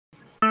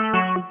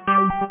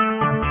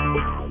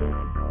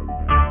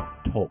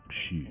Talk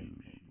Show.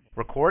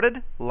 Recorded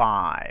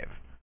live.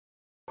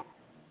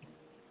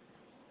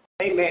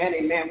 Amen,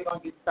 amen. We're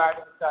going to get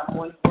started with our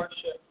morning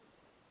worship.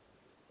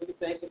 We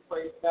thank and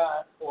praise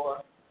God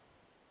for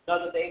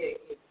another day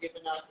that He has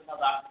given us, another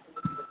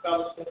opportunity to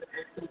fellowship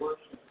and to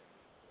worship.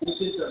 This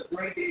is a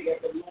great day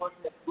that the Lord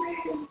has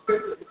made, and the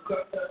Scripture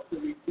instructs us to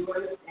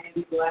rejoice and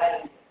be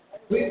glad in it.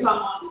 We come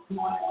on this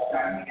morning with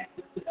our hands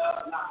lifted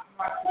up and our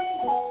hearts lifted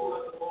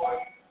before the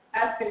Lord,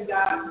 asking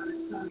God to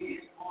come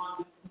in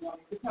on this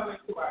morning, to come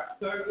into our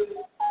service,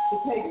 to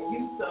take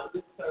use of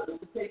this service,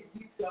 to take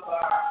use of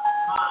our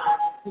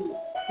minds, to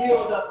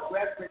build up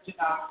reverence in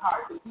our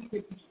hearts, that we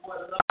can be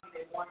more loving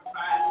and more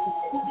kind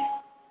to Him.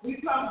 We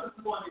come this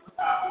morning with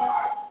our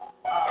hearts,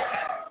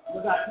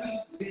 with our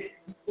knees bent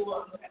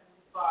before the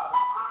Heavenly Father,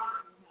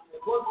 honoring Him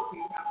and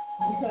worshiping Him,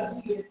 because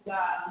He is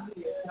God and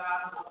He is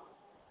God alone.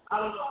 I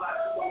don't know about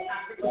you, but when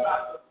I think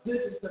about the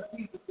goodness of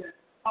Jesus and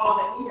all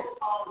that He has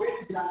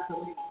already done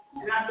for me,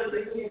 and I know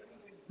that He has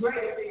even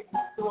greater things in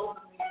store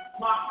for me,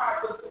 my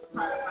heart goes to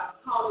cry out,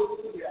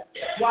 hallelujah.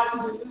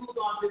 Watching the news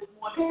on this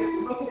morning, just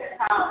looking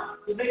at how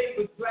the lady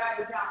was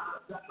dragging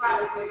down the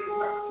highway and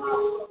her car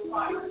was on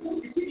fire. And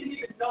she didn't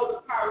even know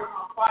the car was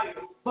on fire.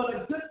 But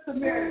a good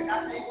Samaritan, I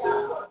thank God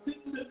for a good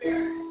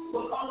Samaritan,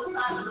 was on the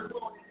side of the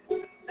road. And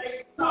the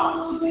lady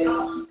saw, she did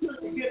all she could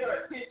to get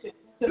her attention,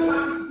 to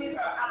finally get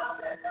her out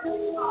of that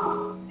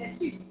car. And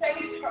she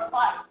saved her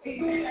life.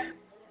 Amen.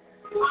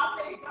 I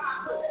thank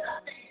God for that.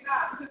 I thank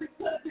God because it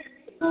could have been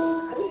me.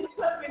 It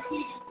could have been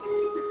even in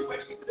this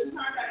situation. It could have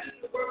turned out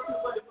even worse than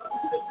what it was.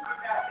 It could have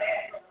turned out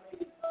bad for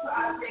me. So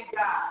I thank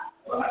God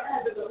for her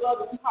having a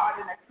loving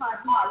heart and a kind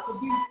heart to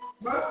be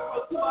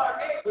merciful to our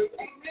neighbors.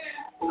 Amen.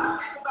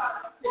 I think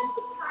about the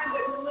time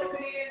that we're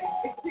living in.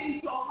 It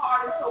seems so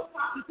hard and so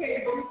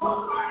complicated, but it's so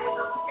hard and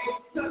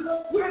complicated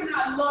because we're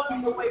not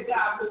loving the way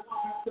God would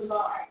want us to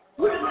love.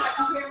 We're not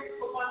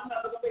caring for one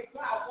another the way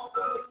God wants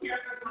us to care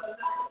for one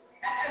another.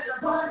 As a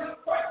body of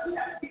Christ, we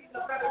have to get in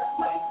a better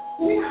place.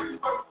 We have to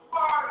work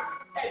harder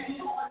at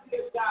doing what it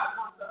is God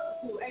wants us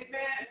to do.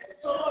 Amen.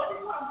 So, Lord,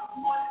 we come this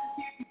morning to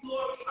give you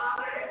glory,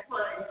 honor, and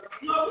praise.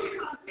 Lord, we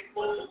come this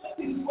morning to lift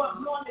you up,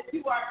 knowing that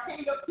you are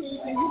King of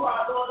Kings and you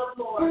are Lord of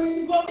Lords.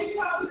 Lord, we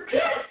come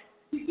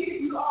to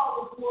give you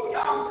all the glory,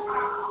 all the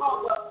honor,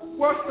 all the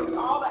worship,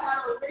 all the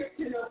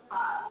adoration of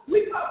God.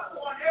 We come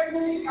for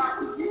everything out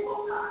to you,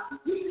 oh God.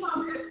 We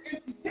come as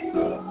empty, taking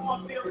the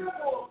form, very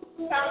full,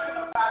 counting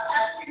of God,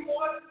 asking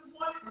Lord this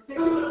morning that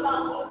you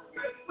allow Holy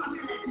Spirit to come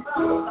in and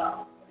dwell with us,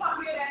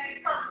 come in and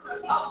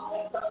encourage us,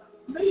 uplift us,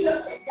 lead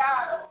us and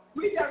guide us,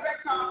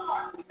 redirect our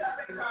hearts,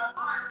 redirect our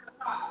minds,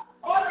 oh God.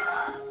 Order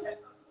our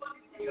steps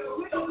according to your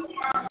will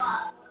for our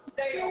lives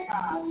today, oh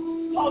God.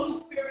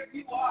 Holy Spirit,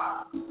 you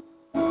are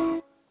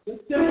the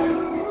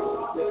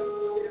symbol of this.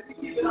 We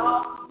give it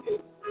all to you.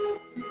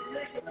 We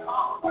give it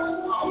all of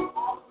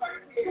our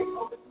cares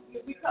over to you.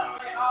 We come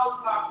in all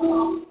of our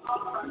problems,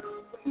 all of our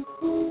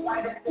needs,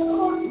 right at the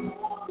Lord.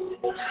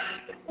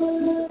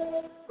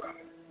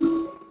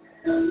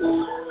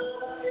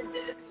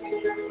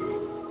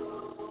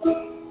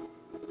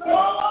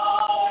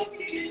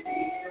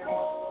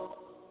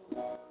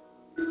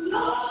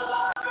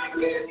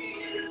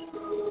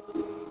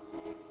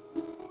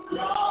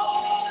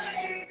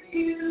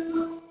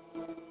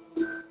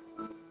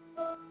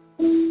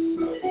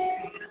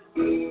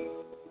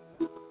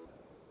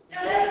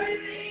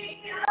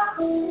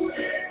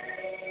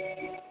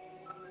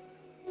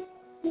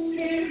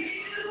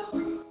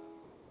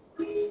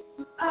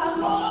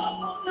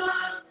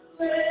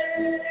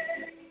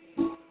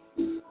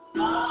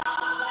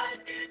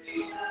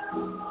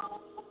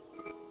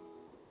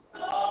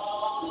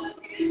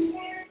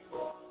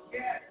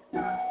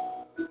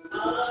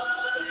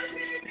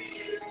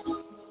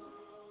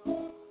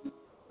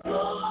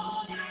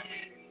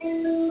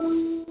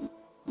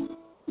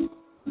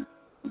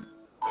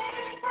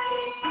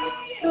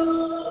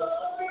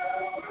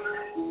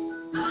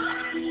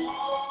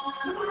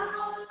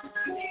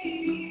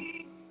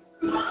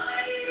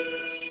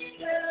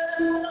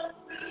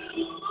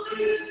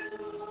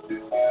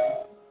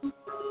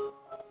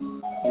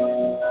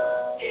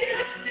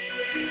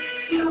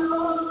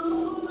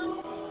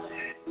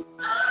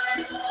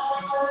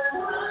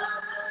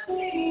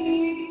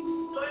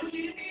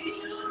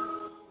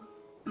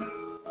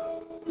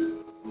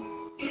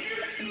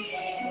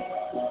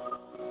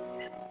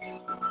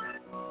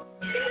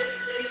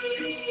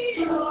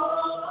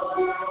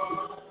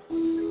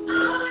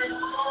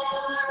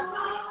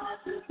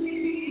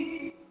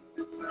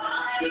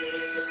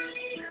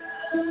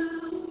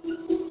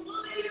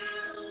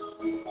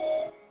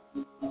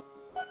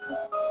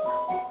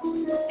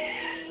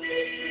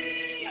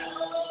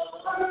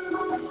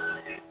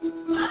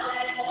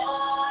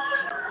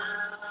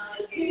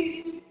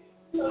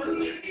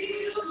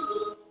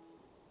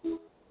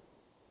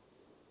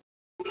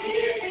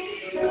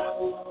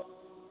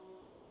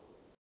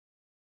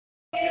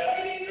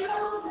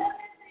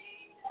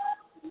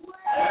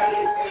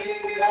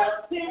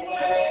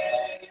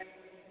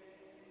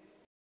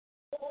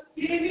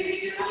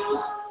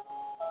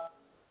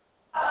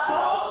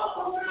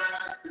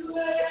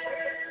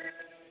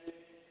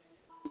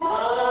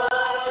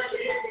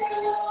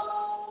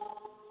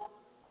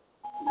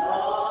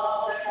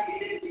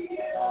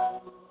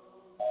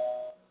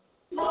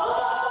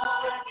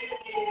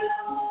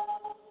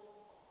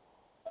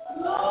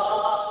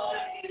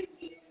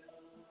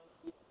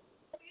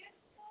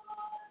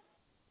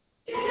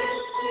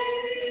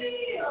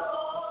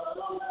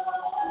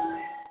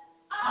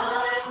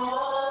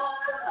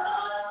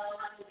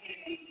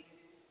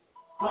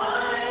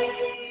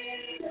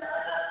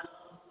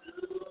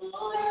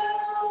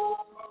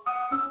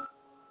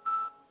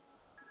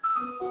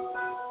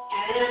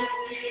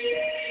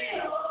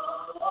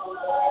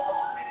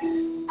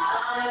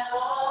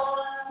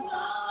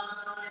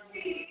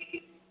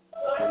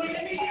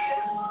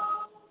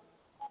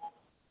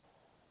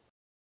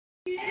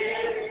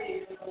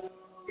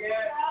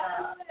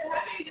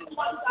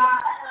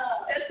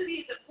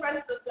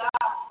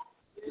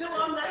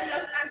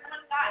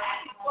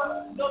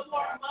 no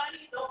more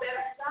money, no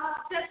better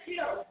job. Just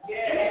Him.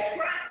 Yeah.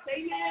 Christ.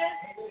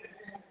 Amen.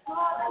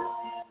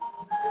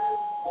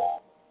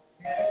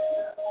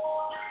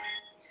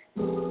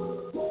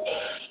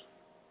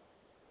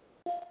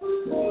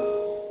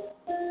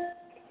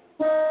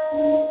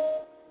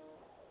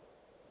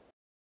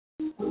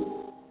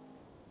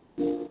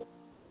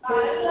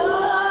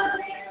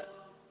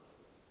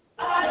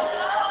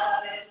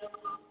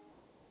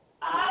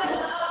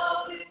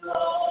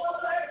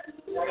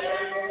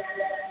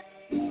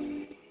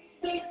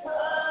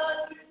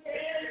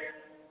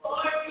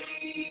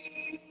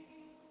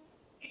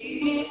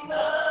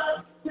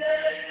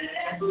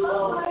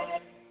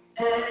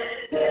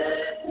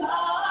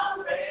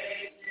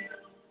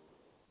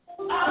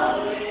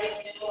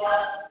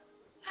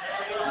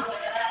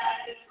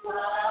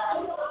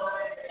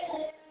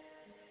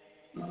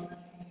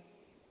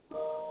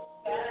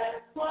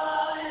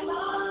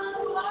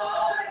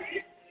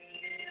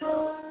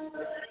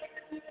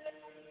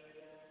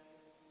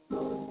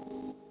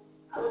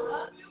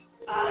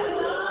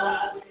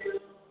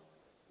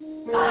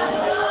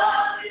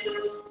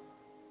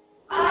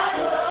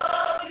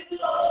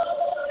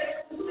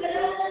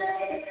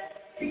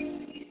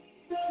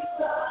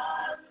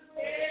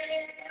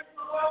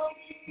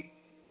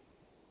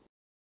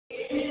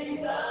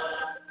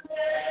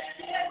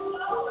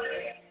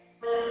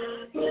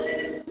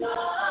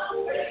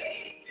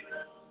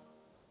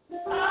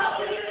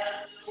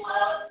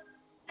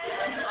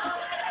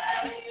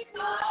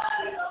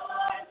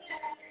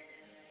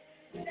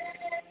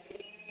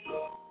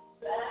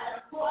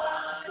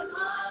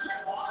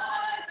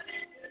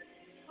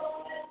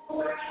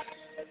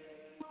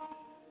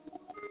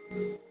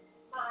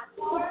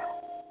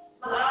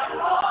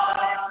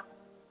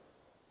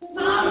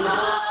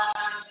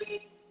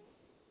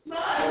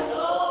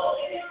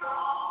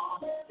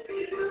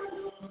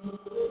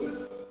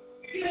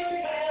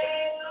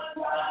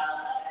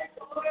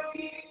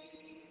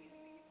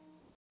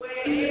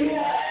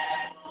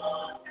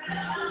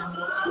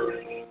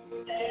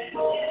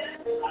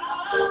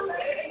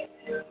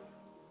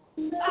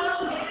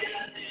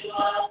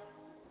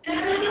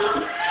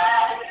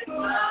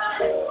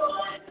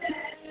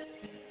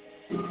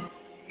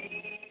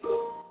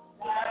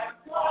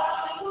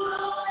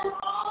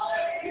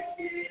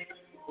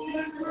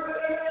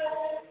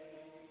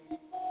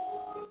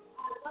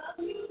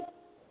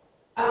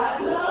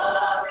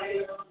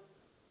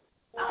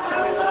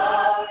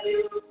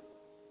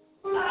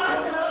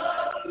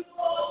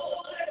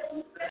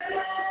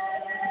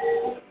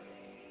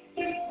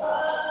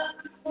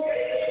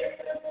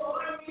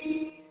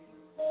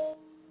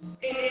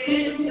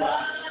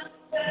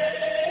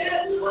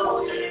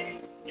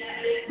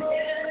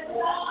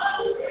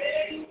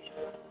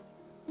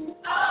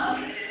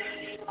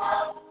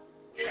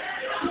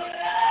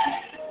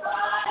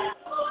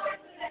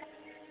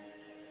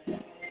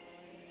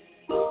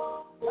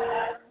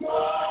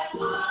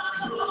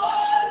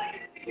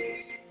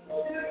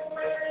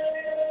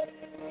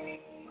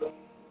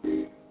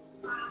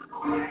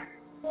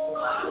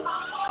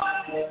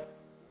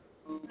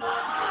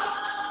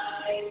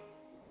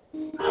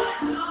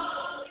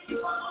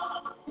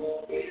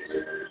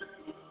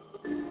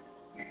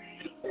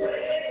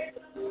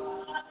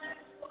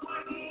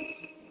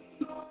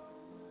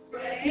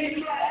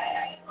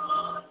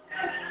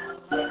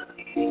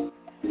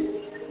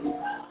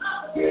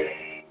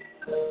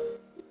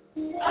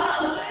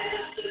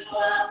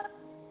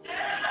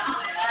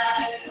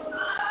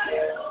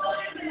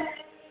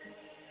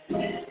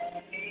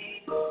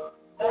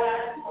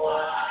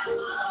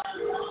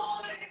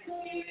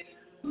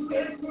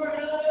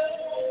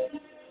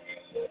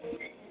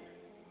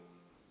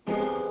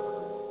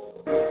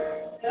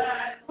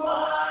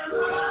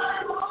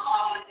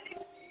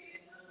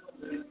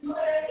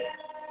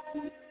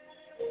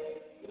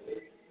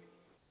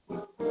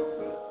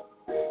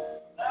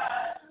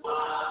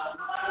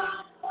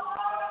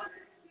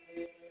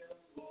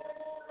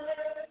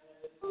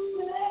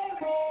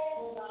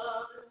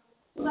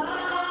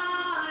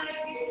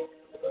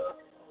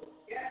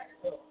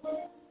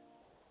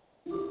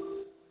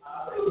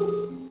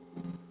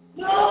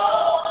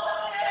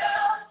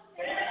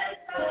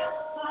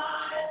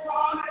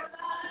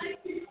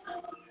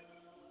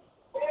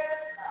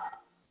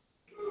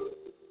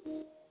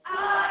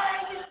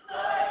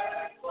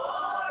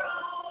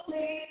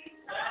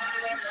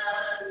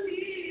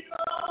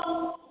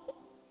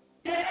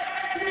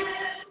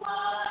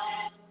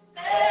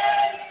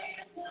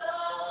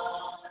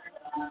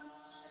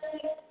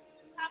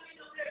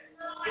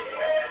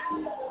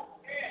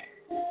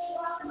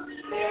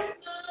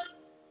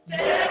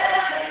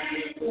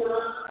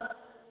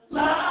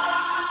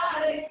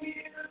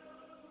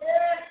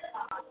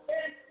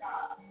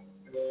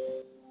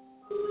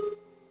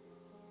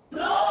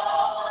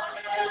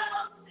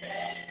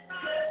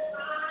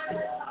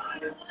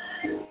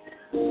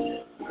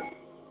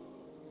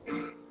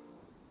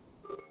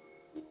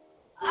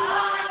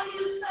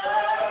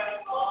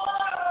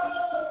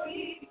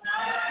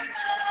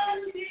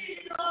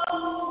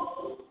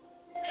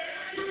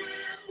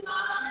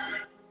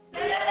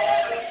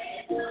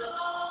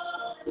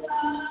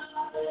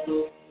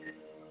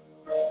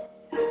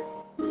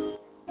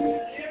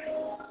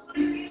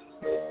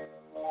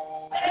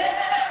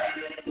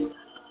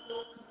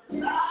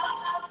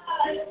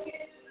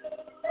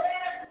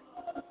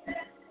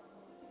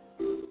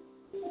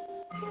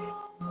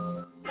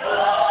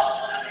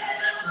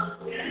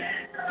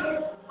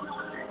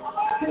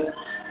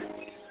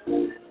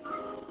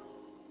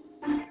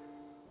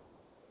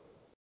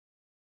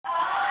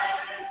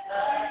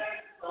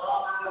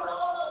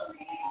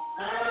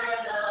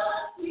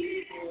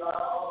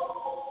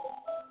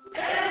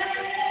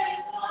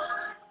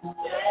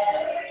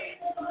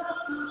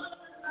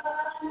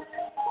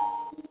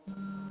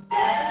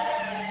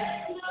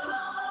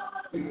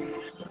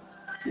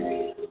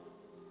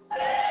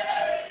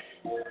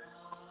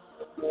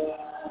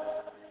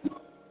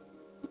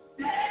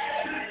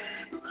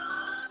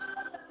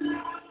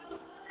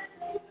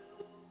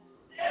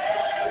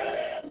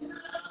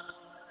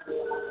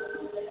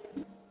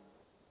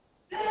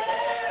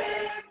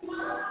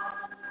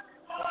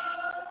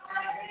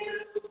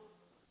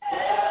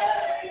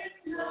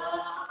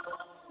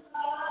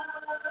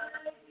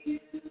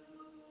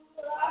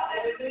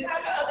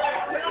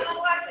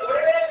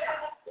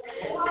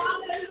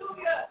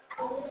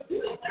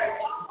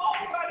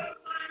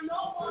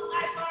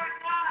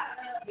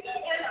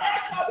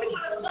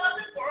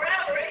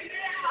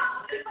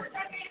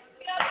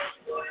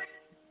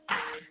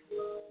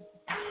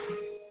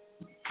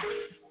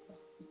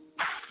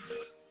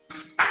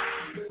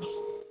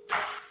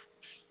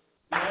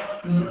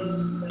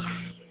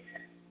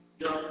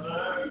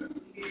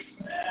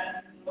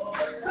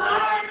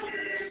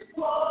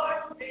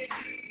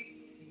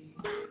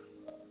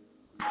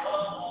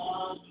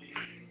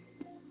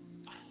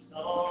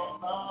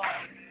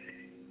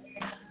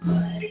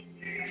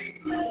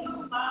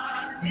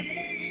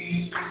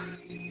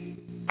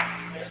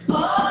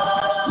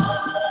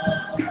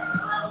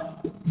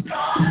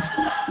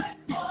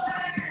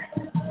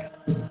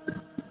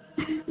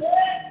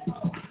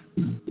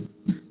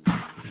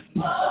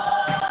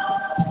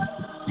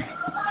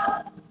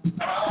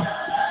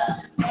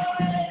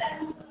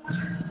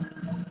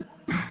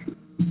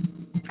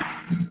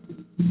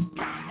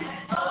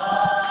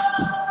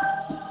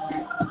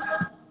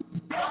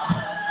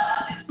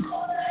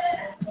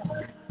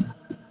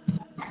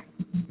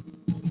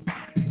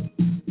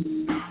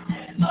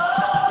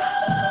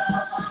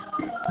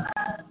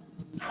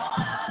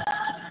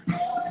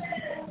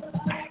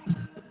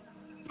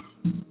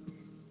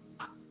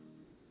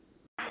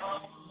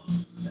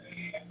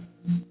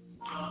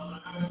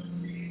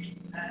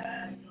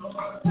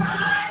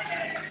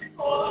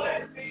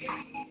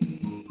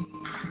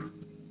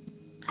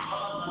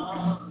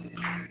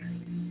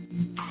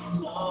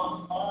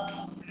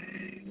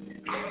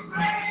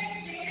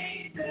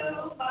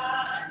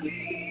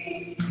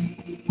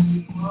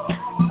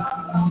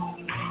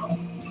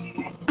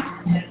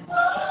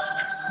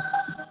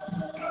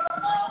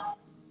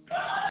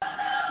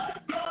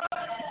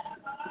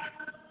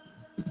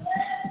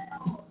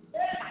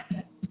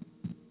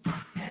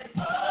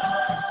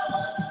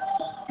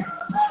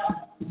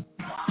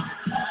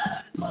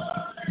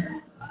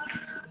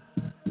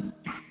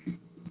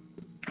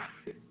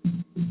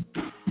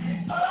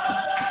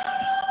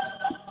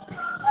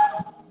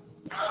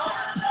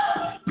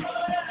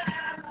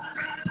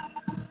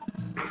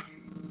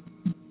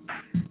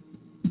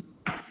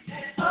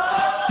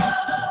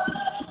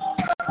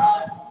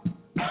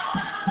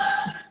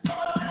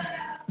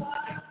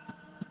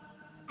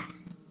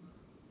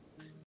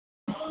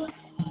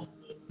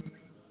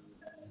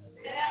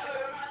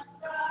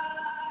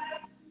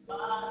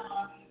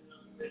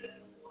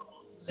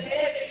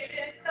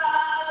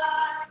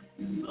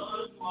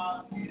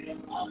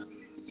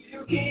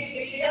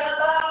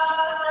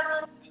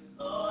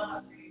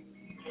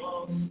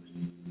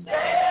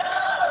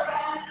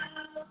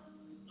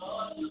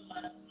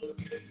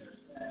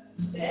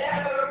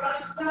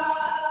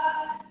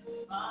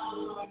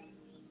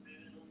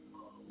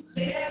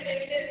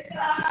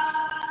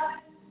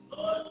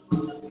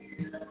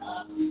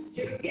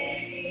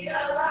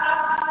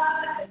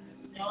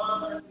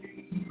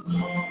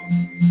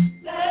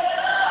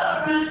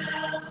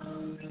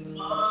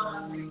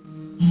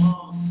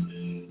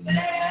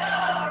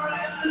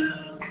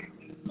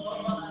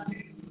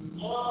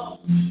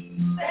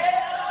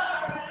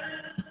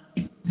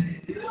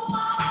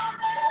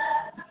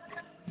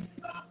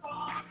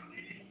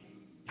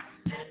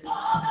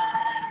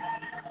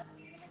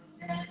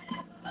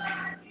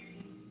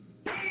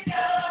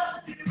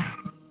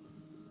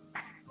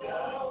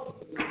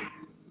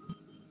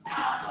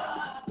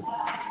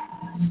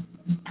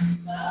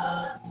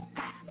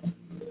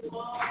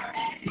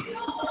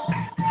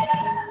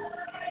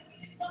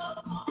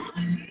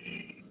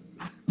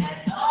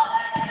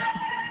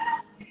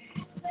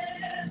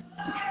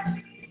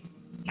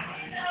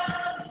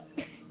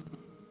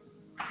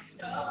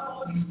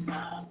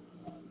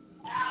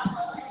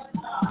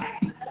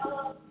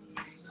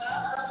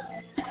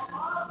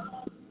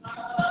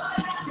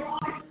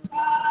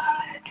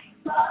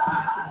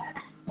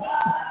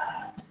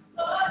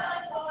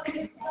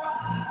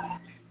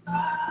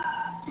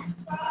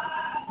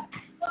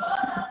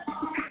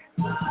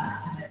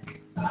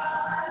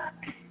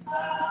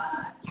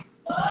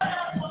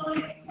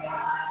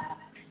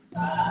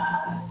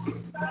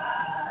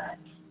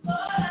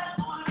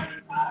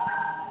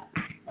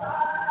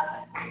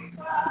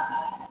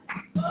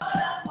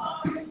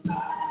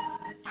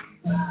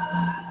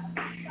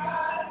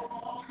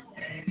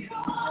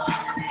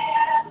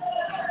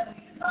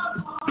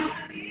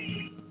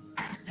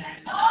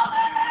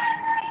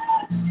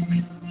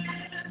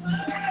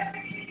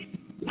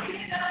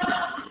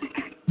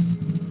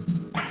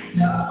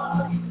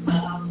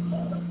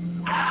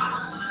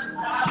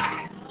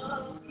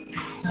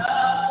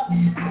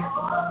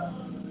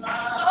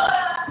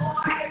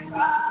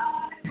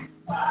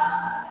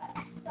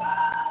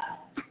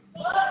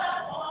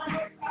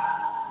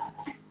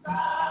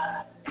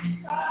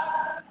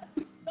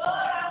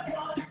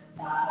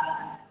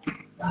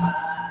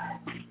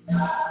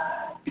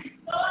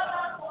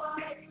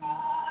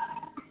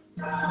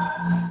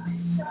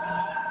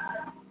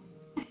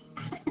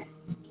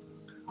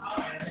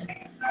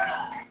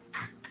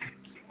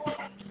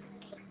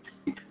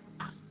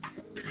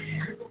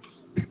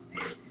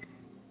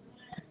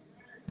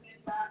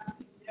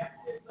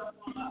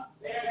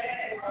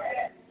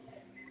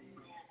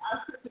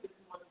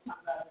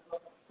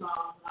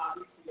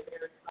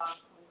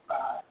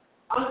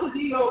 Unto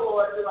thee, O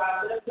Lord, do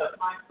I lift up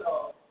my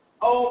soul.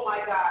 Oh, my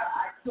God,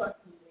 I trust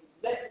in thee.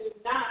 Let me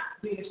not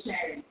be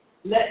ashamed.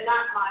 Let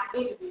not my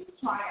enemies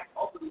triumph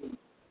over me.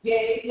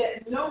 Yea,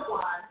 let none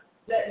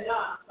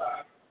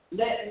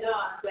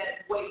that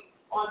wait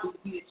on thee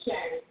be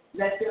ashamed.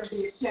 Let them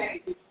be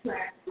ashamed which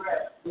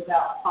transgress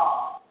without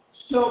cause.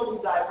 Show me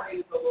thy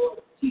ways, O Lord.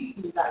 Teach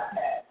me thy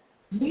path.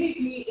 Lead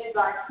me in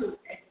thy truth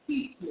and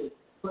teach me,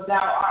 for thou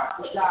art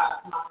the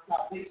God of my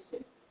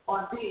salvation.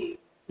 On thee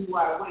do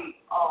I wait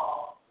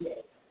all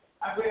day.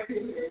 I read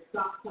here in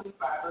Psalm 25,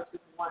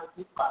 verses 1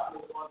 through 5.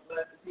 May the Lord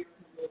bless and hear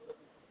from you.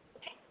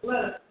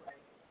 Let us pray.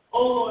 O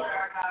Lord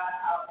our God,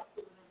 how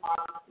excellent and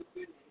marvelous is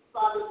your name.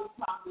 Father, we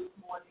come this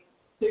morning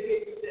to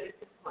give you thanks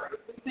and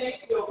praise. We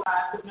thank you, O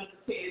God, for another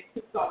chance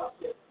to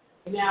fellowship.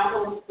 And now,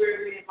 Holy Spirit,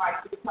 we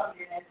invite you to come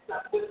in and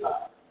step with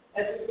us.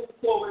 As we move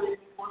forward in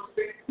this worship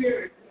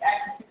experience, we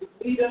ask you to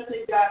lead us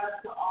and guide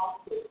us to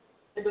all truth.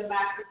 In the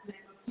master's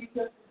name of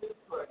Jesus, we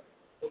pray.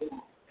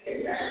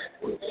 Amen.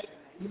 Amen.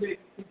 You may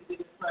be seated in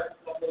the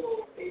presence of the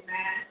Lord.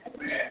 Amen.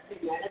 Amen.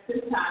 Amen. At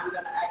this time, we're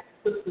going to ask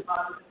Sister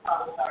Devonta to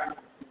call us our name.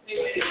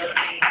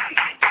 Amen.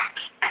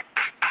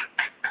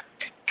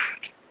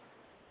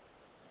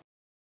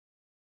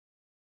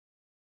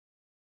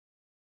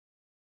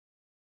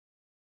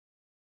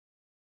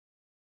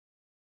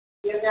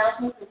 The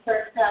announcements of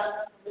Church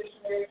Calendar for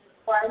Missionaries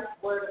of Christ,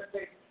 Word of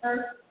Faith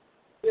Church.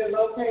 We are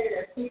located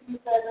at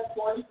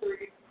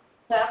 6743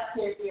 South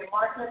Carolina,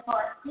 Marshall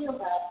Park,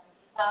 Fieldhouse, in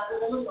Chicago,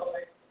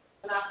 Illinois.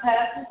 And our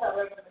pastors are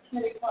Reverend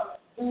McKinney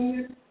Cummings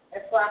Jr.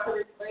 and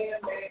Prophetess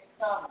Lena May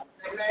Cummings.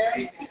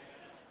 Amen.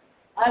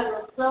 I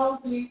will so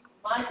deep,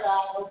 my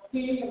God, O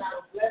King, and I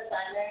will bless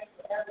thy name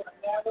forever and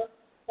ever.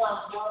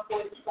 Psalm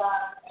 145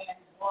 and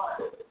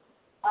 1.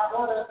 Our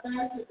order of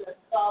thanks is as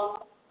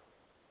follows.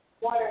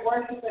 Morning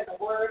worship and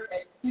the word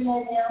at 10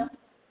 a.m.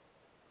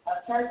 Our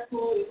church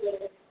school is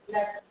at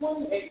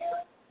 11:20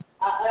 a.m.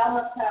 Our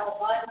Alma Power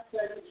Bible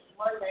study is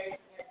Monday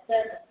at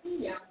 7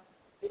 p.m.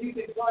 And you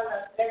can join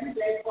us every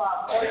day for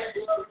our morning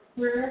glory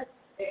prayer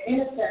and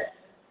intercession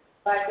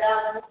by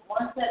dialing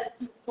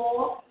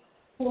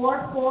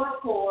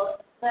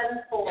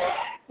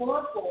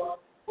 1-724-444-7444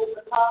 with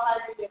the call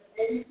ID of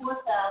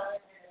 84,000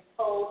 and a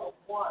code of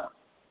 1.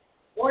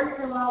 Or you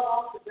can log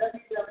on to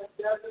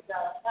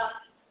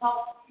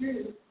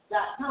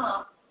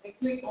www.talkjuice.com and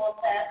click on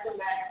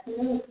pastormack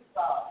community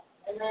call.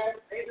 Amen.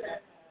 Amen.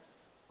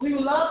 We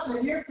would love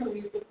to hear from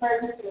you for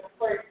purpose and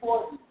pray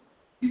for you.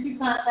 You can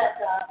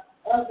contact us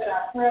at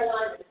our prayer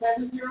line at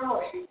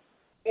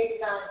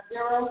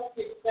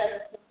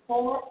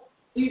 708-890-6764.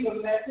 Leave a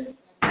message and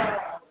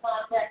someone will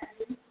contact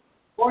you.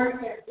 Or you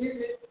can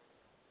visit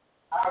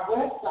our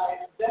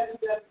website at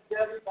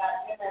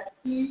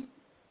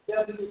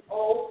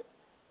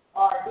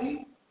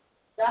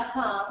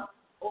www.mfpword.com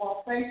or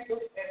on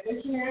Facebook at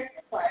Missionary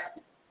for Christ.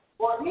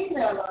 Or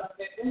email us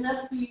at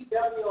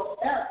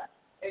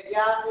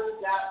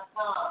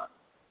mfpwof@yahoo.com.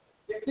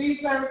 If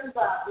these services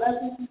are a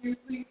blessing to you,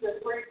 please feel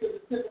free to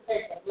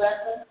participate in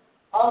blessing.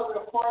 All of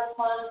your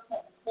correspondence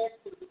can be sent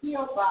to the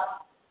P.O.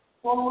 Box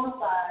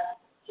 415,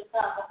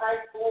 Chicago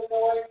Heights,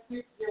 Illinois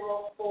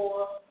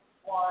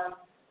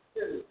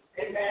 60412.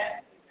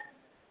 Amen.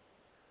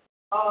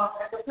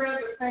 At the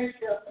present page,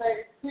 shall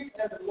say, "Speak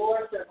as the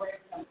Lord shall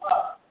raise them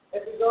up."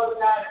 As we go to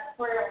God in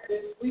prayer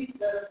this week,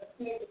 let us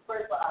continue to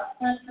pray for our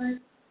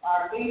country,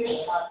 our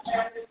leaders, our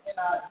families, and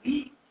our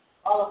youth,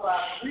 all of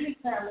our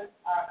bereaved families,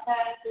 our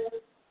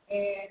pastors,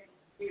 and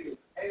you.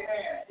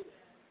 Amen.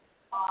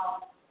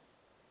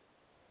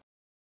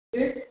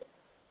 This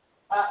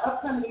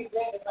upcoming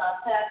event is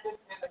our pastors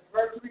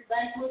anniversary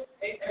banquet.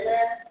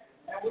 Amen.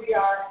 And we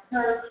are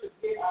encouraged to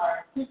get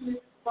our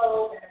tickets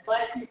sold and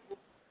invite people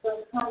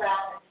to come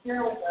out and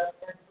share with us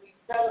as we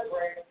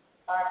celebrate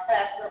our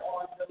pastor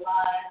on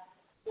July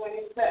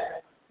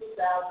 27,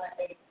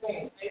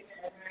 2018.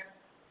 Amen.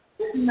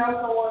 If you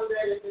know someone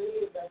that is in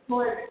need of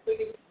employment,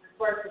 please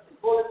refer to the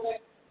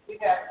bulletin.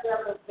 We have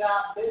several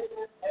job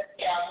business,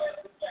 SCI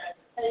Medical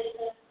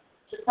Transportation,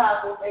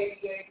 Chicago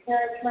ADA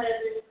Care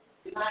Transit,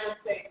 United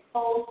States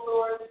Cold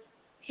Storage,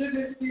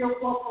 Sugar Steel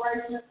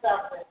Corporation,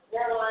 Southwest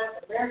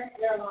Airlines,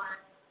 American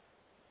Airlines,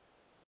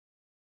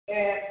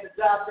 and the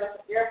jobs at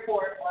the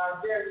airport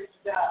are various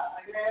jobs.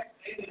 Amen.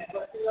 Amen.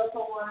 But if you know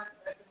someone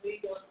that can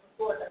need your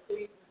support,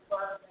 please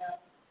refer them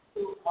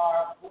to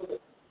our bulletin.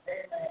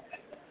 Amen.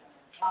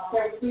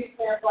 Okay, please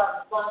stand for our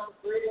responsive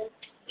reading.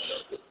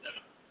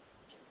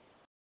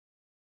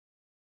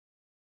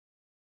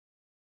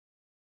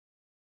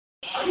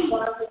 Our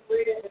responsive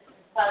reading is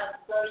entitled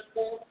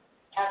Thursday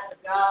After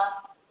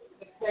God.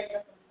 It's taken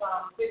from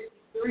Psalm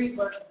 53,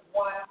 verses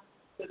 1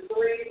 to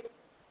 3,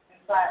 and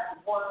 5 to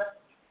 1 and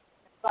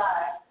 5.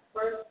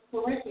 1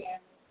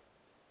 Corinthians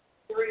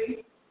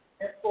 3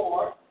 and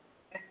 4,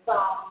 and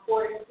Psalm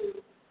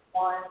 42,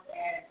 1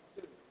 and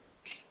 2.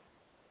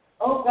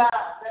 O God,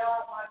 thou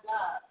art my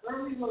God,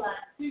 early will I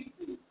seek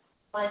thee.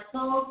 My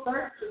soul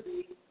thirsts for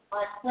thee,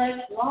 my flesh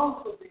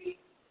longs for thee,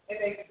 in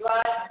a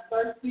dry and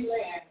thirsty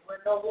land where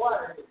no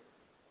water is.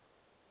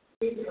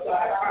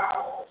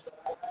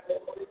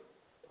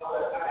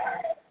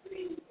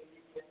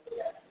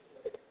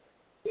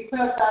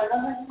 Because thy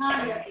loving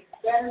kindness is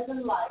better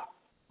than life,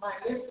 my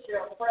lips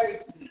shall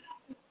praise thee.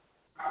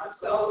 My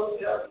soul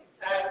shall be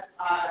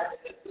satisfied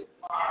as with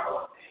marrow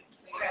and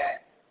fat.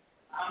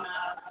 I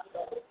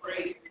shall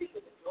praise thee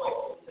with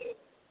joyful lips.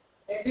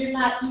 And did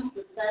not eat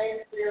the same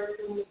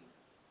spiritual meat.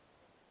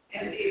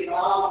 And did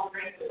all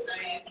drink the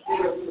same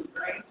spiritual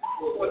drink,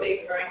 for they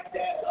drank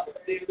that of the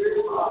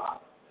bitter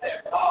rock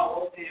that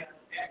followed them,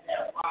 and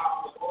that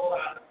rock was all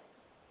out.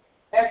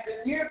 As the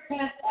deer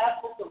pants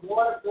after the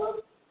water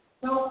brook,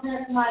 so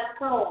pants my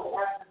soul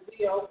after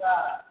thee, O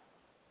God.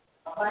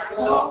 My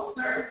soul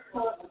thirsts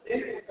for the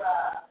living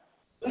God.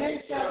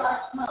 When shall I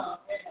come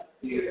and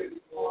appear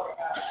before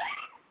God?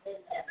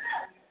 Amen.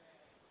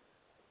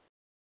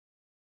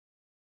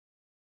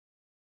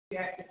 We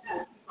have to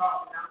keep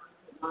our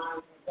announcements in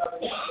mind and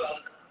govern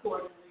ourselves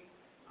accordingly.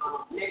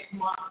 Next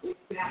month is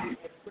Family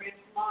and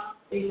Friends Month.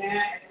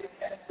 Amen.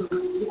 And so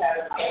we have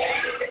a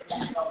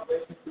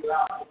celebration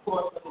throughout the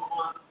course of the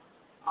month.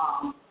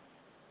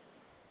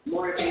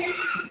 More information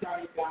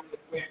concerning Family and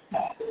Friends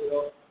Pastor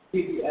will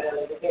give you at a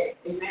later date.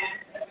 Amen.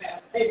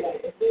 Amen. Amen.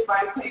 If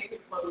anybody came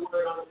here for the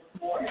word on this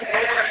morning,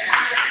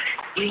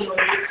 we will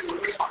use the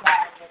word of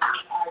God and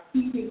our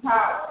teaching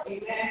power.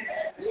 Amen.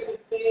 We can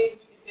sing,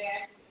 we can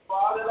dance,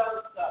 all that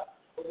other stuff.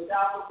 But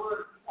without the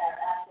word, we have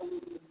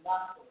absolutely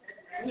nothing.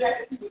 We have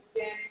to keep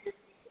standing with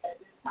you at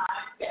this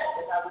time.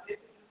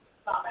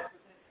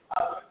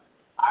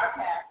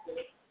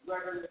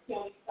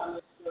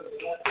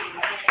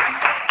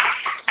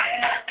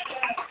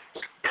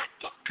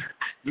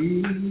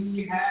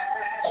 We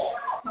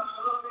have come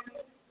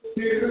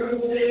to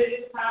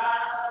this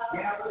house,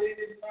 gathered in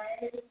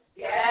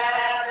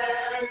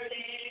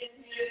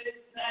His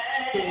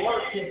name, to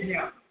worship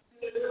Him.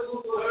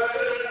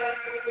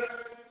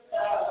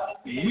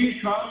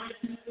 We come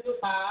to the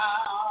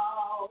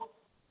house.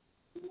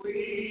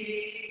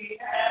 We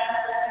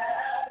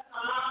have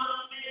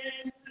come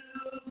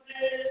into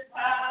this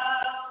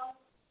house,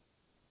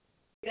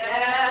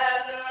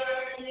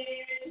 gathered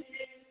in His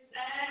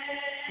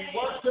name, to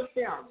worship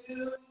Him.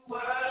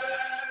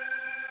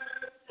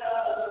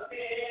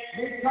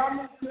 We come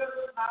into the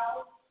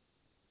house.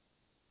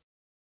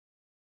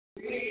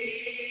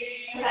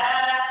 We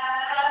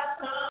have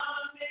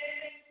come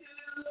into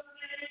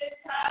this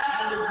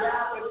house, and we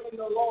gather in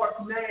the Lord's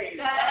name.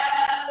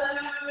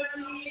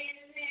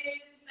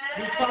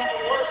 We come to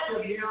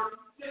worship Him.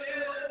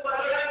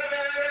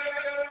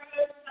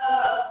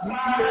 We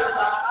give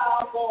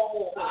our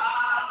Lord.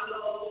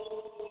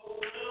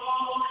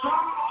 Come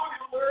on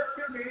and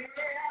worship Him.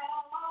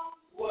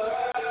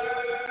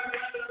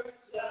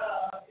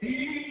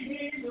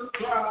 Jesus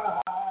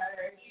Christ.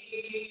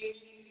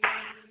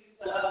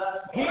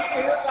 He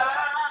is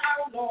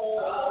our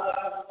Lord.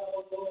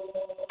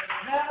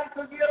 Never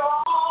forget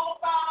all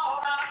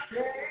about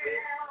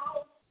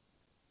ourselves.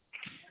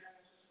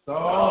 So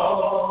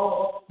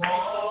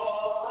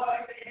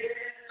forget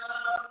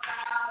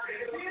about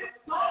it. It's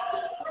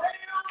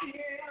concentrate on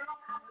Him.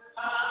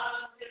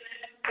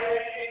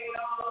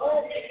 Oh,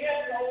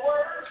 begin to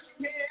worship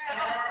Him.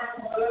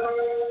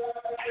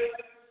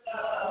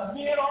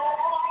 Get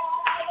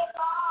all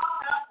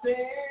about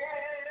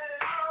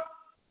ourselves.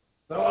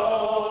 So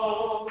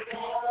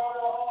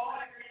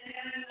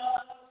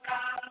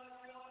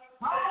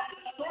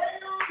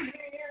concentrate on Him.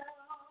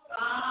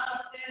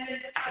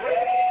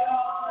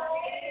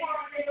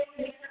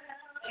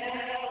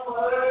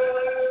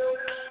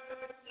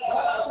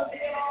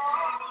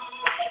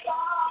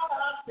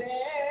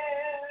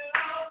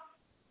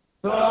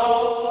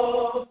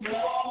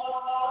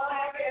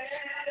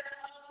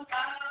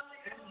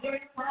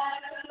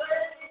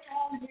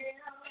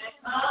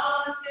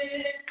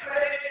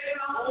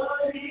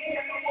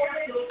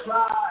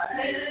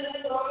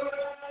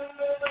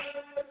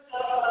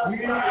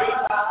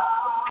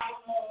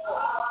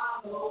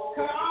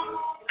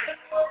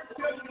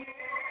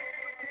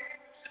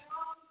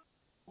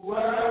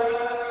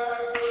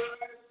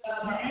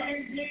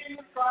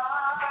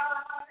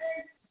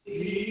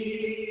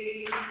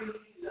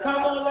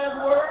 Come on, let's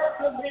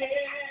worship Him.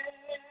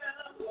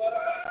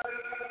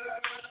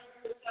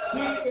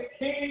 He's the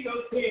King of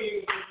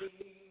Kings.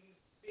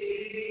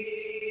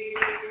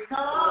 Come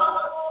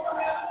on,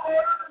 let's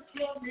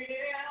worship Him.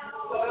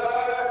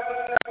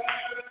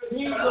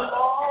 He's the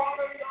Lord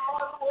of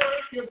Lords,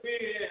 worship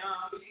Him.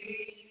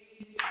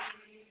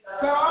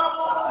 Come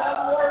on,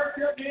 let's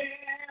worship Him.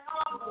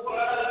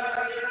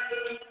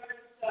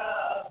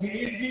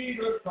 He's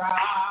Jesus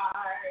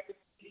Christ.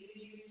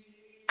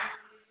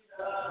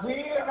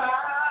 We're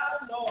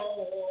our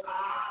Lord.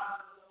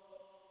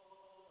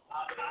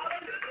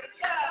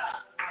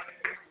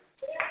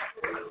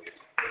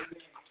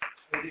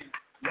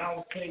 Y'all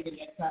was singing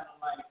that kind of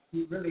like, He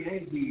really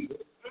ain't Jesus.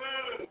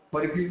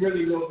 But if you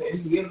really know that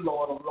He is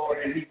Lord of Lords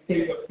and He's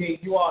King of Kings,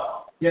 you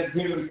ought to just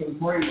give Him some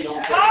praise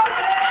on that.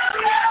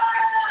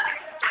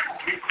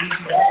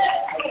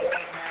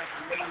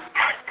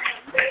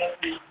 Let us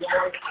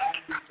rejoice and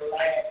be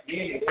glad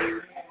in it.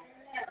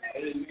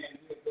 Amen.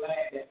 We're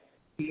glad that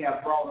He has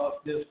brought us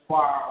this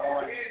far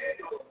on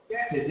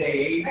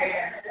today.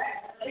 Amen.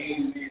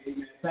 Amen.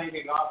 Amen.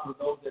 Thanking God for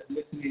those that's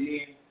listening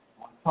in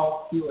on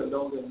Talk To and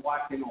those that's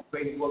watching on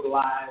Facebook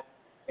Live.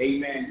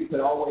 Amen. You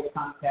can always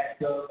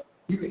contact us.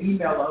 You can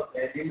email us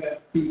at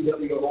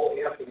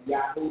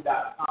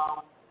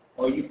mfcwof@yahoo.com,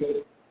 or you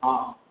can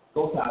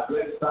go to our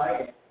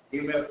website at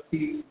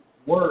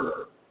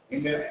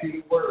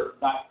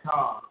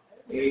mfcword.com.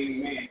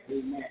 Amen.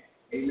 Amen.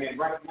 Amen.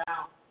 Right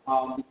now,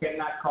 we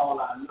cannot call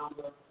our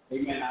number.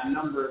 Amen. Our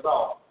number is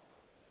off.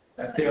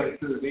 That's the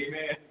truth.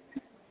 Amen.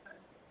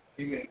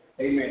 Amen.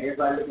 Amen.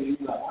 Everybody looking at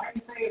you like, why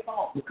you say it's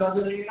off? Because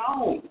it ain't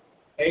on.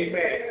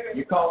 Amen.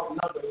 You call the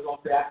number, it's going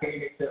to say, I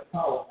can't accept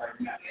calls right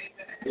now.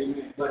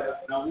 Amen. But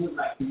I would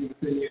like for you to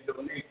send me a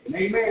donation.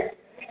 Amen.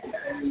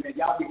 Amen.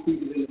 Y'all be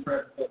seated in the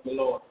presence of the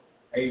Lord.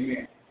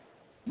 Amen.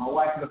 My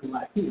wife looking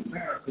like, he's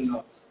embarrassing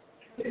us.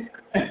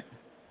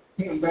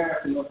 He's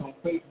embarrassing us on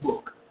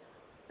Facebook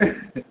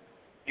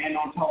and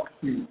on Talk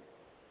To.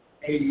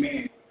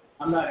 Amen.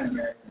 I'm not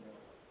embarrassing us.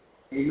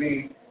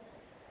 Amen.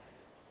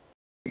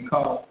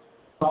 Because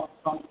some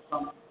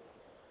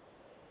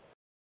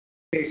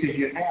cases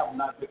you have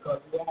not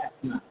because you ask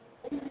not.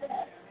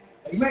 Amen.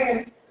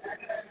 Amen.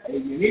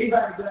 Anybody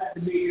glad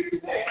to be here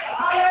today?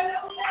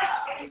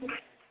 Hallelujah. Amen.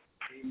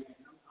 I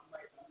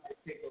might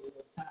take a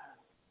little time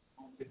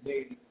on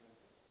today to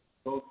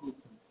go through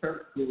some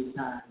church school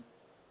time.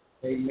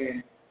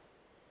 Amen.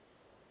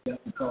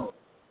 Just because.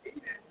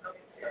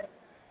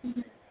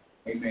 Amen.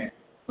 Amen.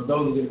 For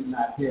those of you who are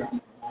not here,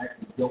 I'm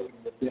actually joking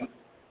with them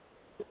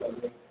because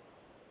they're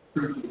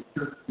preaching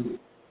church school.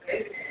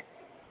 Amen.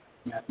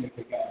 if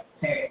they got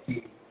a tag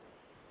team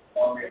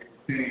already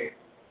prepared.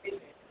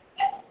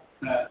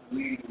 Not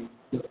leaving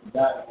just a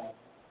guy on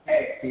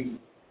tag team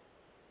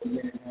and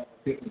then have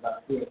a pick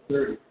about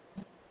 12:30.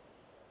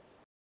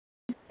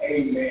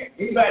 Amen.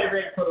 Anybody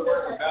ready for the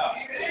word of God?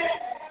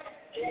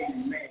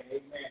 Amen.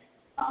 Amen.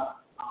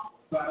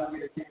 So I don't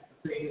get a chance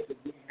to say this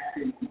again.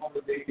 Happy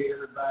Memorial Day to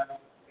everybody.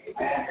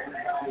 Amen.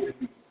 Everybody to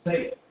be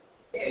safe.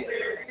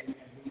 Amen.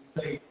 Be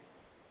safe.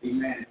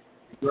 Amen.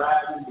 If you're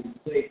driving, be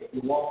safe. If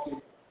you're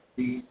walking,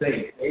 be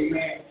safe.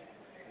 Amen.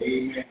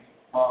 Amen.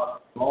 For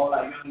all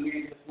our young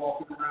men just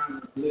walking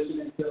around and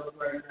listening to us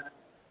right now,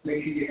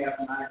 make sure you have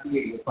an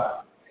idea in your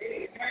pocket.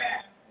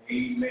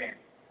 Amen.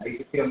 I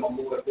used to tell my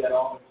boys that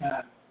all the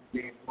time,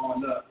 being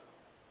growing up.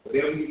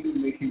 Whatever you do,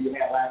 make sure you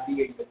have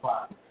idea in your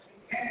pocket.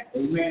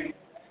 Amen.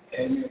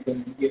 And if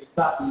you get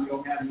stopped and you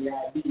don't have any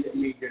idea, that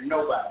means you're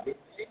nobody.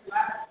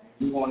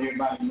 You want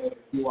everybody to know that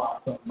you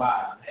are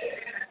somebody.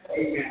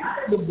 Amen.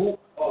 I have the book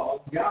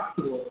of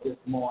Joshua this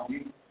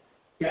morning,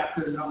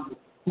 chapter number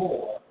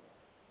 4.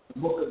 The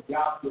book of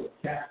Joshua,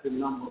 chapter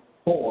number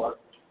 4,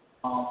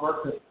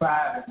 verses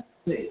 5 and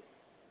 6.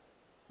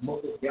 The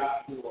book of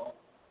Joshua,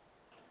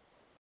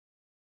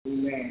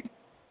 amen,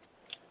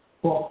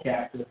 4th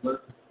chapter,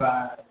 verses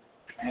 5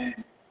 and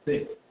 6.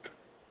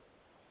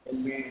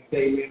 Amen. Say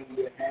amen when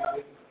you have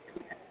it.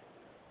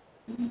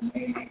 Amen.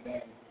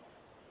 Amen.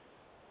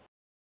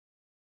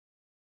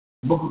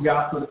 The book of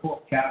Joshua, the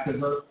 4th chapter,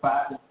 verse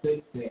 5 and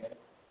 6 says,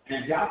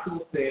 and Joshua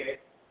said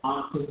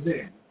unto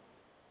them,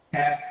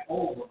 pass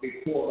over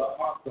before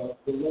the ark of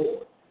the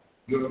Lord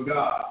your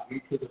God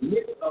into the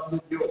midst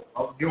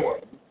of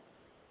Jordan,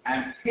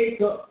 and take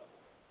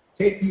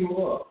you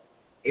up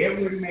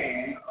every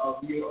man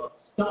of you a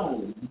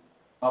stone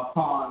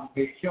upon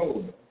his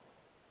shoulder,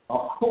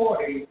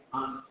 according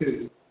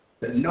unto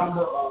the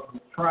number of the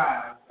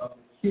tribes of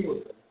the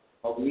children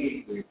of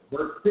Israel.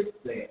 Verse 6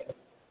 says,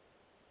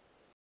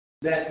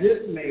 that this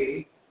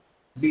may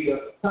be a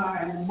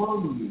sign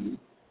among you,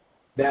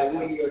 that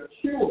when your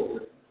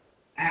children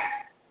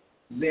ask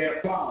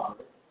their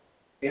father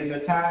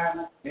in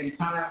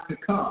time to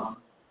come,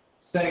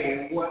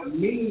 saying, what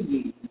mean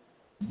ye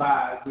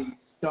by these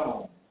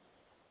stones?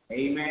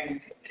 Amen.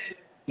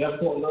 Just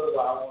for a little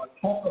while, I want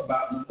to talk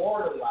about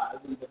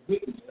memorializing the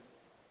goodness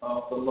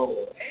of the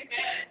Lord.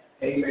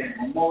 Amen.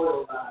 Amen.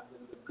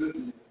 Memorializing the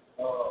goodness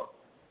of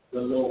the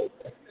Lord.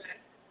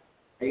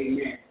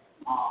 Amen.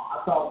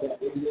 I thought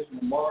that in this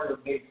Memorial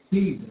Day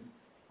season,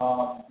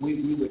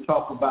 we would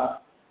talk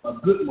about a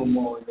good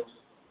memorial.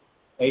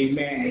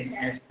 Amen.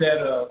 Instead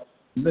of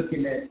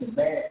looking at the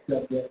bad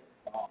stuff that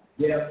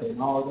death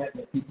and all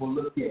that people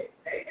look at.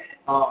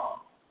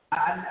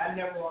 I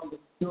never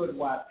understood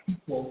why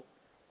people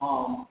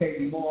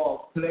take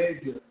more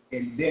pleasure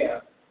in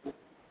death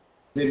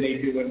than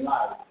they do in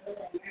life.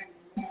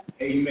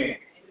 Amen.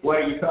 What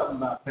are you talking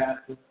about,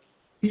 Pastor?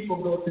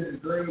 People go to the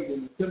grave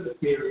in the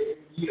cemetery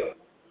every year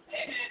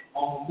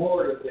on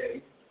Memorial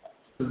Day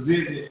to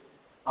visit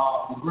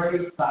the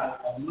grave site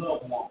of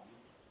loved ones.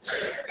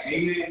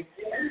 Amen.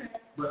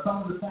 But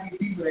some of the same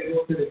people that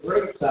go to the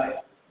grave site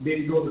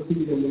didn't go to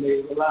see them when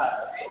they were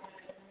alive.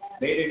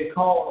 They didn't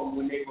call them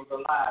when they was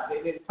alive.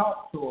 They didn't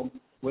talk to them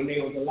when they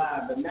was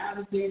alive. But now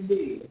that they're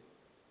dead,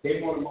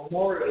 they want to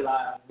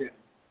memorialize them.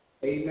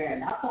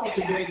 Amen. I thought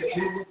today that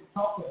we would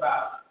talk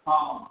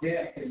about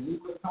death, and we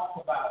would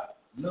talk about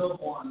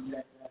loved ones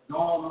that have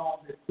gone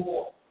on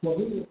before. So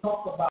we would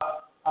talk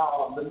about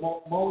the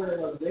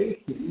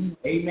memorialization,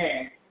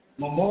 amen,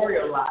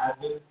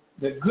 memorializing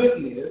the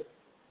goodness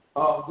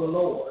of the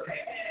Lord.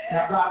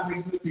 Now, God be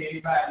good to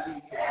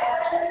anybody.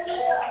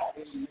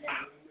 Amen.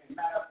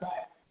 Matter of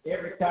fact,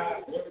 every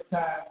time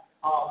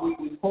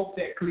we quote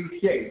that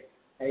cliche,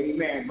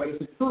 amen, but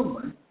it's a true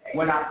one.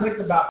 When I think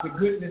about the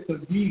goodness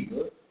of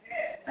Jesus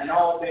and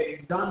all that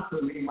He's done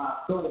for me, my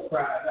soul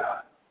cries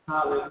out,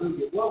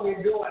 hallelujah. What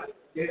we're doing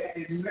is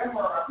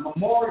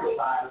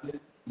memorializing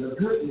the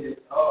goodness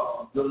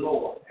of the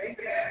Lord.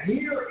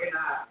 Here in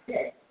our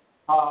text,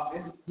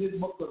 in this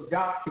book of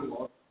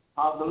Joshua,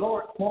 the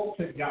Lord spoke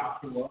to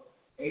Joshua,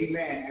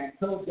 amen, and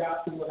told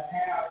Joshua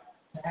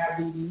to have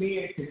these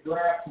men to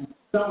grab some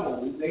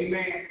stones,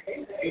 amen,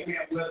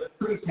 where the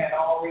priest had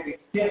already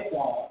stepped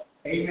on,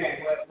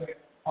 amen,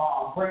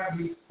 grab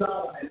these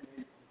stones,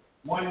 and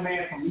one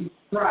man from each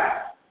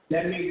tribe.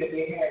 That means that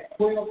they had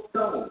 12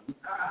 stones.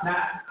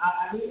 Now,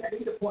 I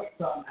need to point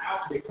something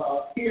out,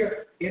 because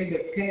here in the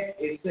text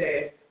it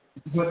says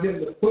for them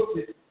to put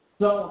the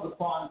stones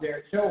upon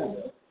their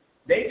shoulders.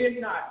 They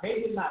did not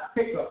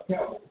pick up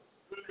pebbles.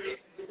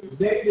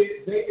 They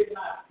did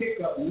not pick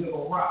up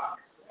little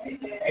rocks.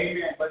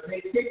 Amen. But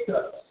they picked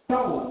up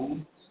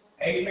stones,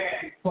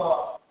 amen,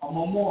 for a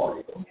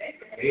memorial.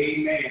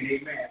 Amen.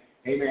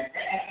 And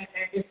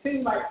it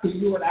seems like to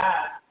you and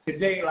I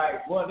today,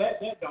 like, well, that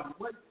don't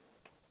work.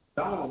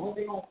 Stones. What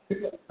they gonna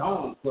pick up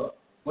stones for?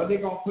 What they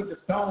gonna put the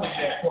stones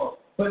there for?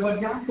 But when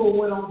Joshua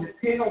went on to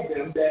tell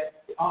them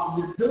that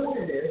you're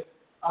doing this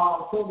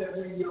so that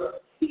when your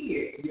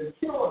kids, your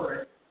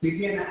children,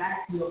 begin to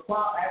ask the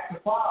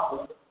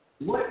father,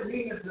 what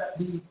means that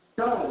these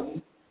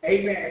stones,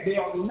 amen,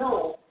 they'll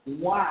know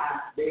why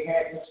they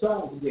had the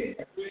stones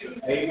there.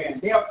 Amen.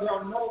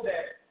 They'll know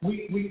that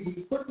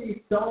we put these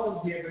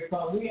stones here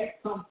because we have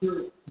come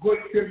through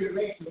great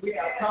tribulation. We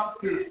have come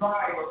through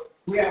trials.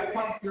 We have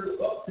come through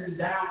ups and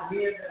downs, in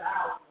and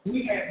out.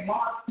 We have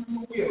marched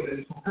through the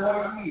wilderness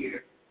for 40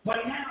 years. But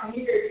now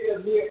here it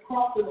is, we're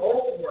crossing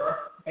over,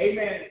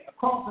 amen,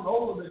 crossing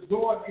over the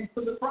Jordan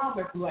into the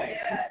promised land.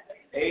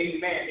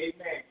 Amen,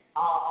 amen.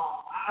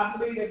 I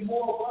believe that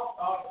more of us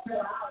are to tell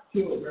our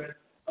children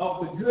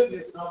of the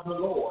goodness of the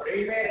Lord.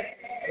 Amen,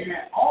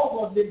 amen. All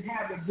of us didn't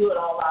have it good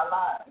all our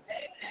lives.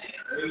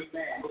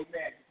 Amen,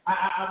 amen.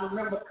 I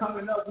remember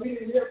coming up, we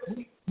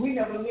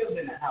never lived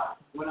in a house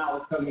when I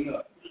was coming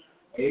up.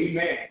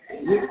 Amen.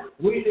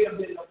 We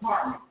lived in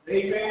apartments.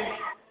 Amen.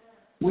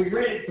 We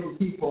rented from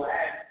people,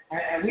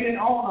 and we didn't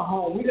own a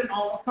home. We didn't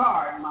own a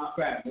car in my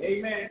family.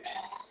 Amen.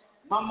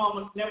 My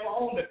mama never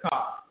owned a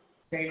car.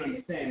 Can't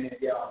understand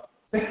that, y'all.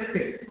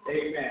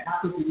 Amen. How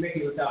could you make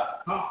it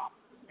without a car?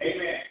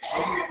 Amen.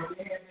 Amen. But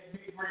they had that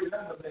big green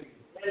limousine.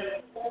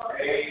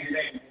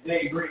 Amen. They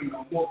ain't green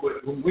no more,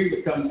 but when we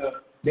were coming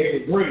up, they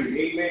were green.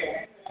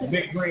 Amen. The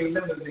big green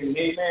limousine.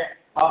 Amen.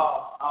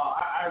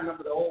 I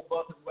remember the old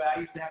buses where I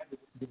used to have to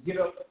get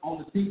up on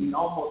the seat and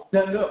almost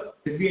stand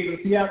up to be able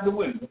to see out the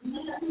window.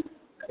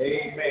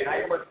 Amen.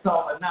 I ain't much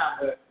taller now,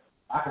 but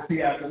I can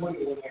see out the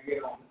window when I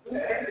get on.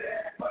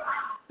 But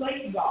I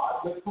thank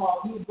God because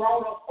He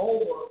brought us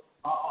over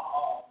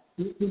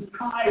through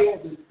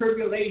trials and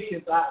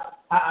tribulations.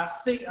 I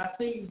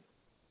see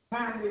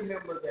family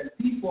members and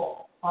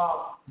people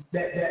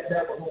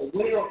that were on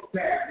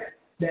welfare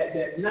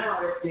that now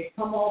they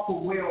come off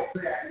of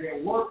welfare and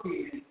they're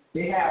working and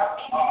they have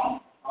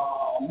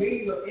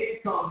means of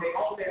income, they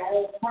own their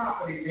own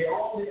property, they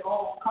own their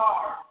own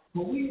cars.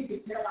 But we need to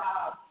tell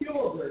our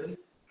children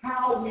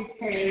how we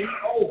came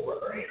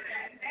over.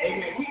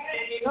 Amen.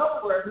 In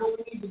other words, what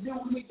we need to do,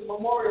 we need to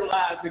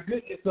memorialize the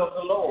goodness of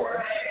the Lord.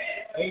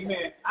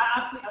 Amen.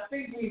 I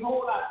think we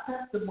hold our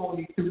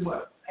testimony too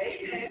much.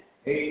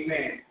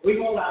 Amen. We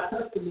hold our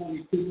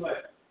testimony too much.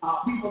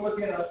 People look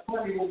at us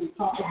funny when we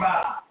talk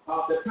about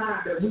the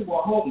time that we were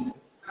homeless.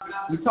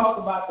 We talk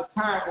about the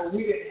time when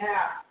we didn't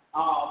have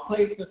a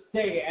place to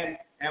stay,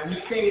 and we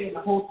stayed in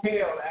a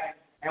hotel,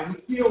 and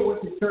we still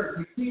went to church.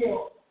 We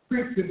still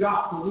preached the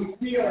gospel. We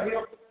still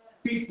helped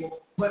people,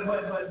 but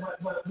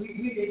we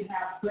didn't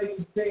have a place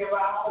to stay of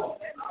our own.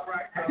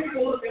 And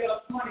people look at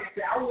us funny and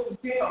say, I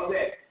wouldn't tell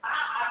that.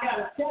 I got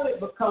to tell it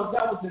because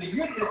that was the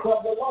goodness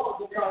of the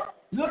Lord, because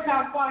look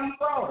how far He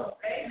brought us.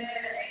 Amen.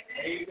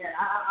 Amen.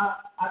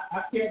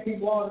 I tell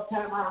people all the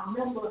time, I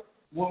remember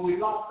when we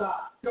lost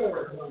our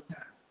storage one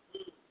time.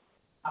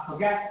 I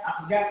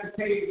forgot to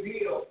pay the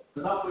bill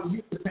because I wasn't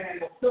used to paying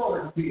the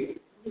storage bill.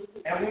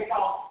 And we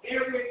lost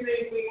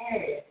everything we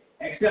had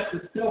except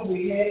the stuff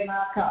we had in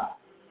our car.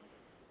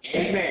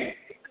 Amen.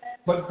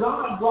 But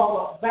God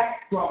brought us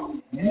back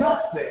from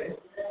nothing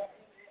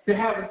to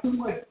having too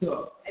much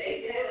stuff.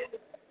 Amen.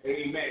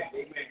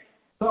 Amen.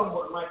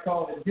 Someone might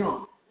call it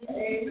junk.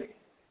 Amen.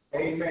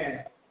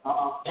 Amen.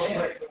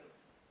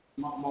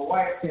 My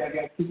wife said I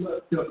got too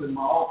much stuff in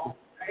my office.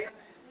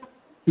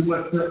 Too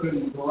much stuff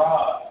in the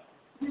garage.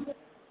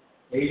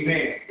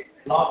 Amen.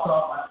 Lost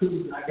all my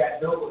tools and I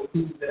got double the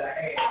tools that I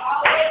had.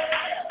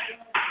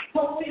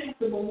 So we need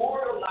to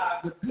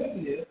memorialize the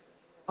goodness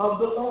of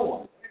the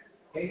Lord.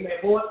 Amen.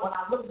 Boy, when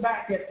I look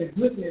back at the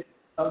goodness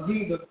of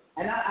Jesus,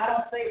 and I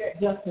don't say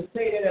that just to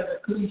say that as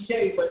a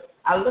cliche, but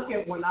I look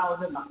at when I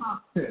was in the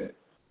hospital.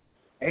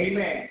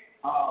 Amen.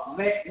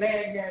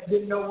 Man that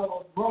didn't know what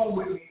was wrong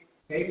with me.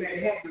 Amen.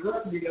 He had to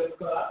rush me there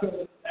because I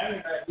told the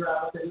ambulance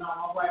driver, I said, no,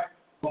 my wife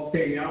won't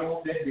tell me, I don't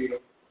want that deal.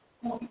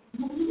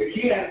 If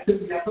she had to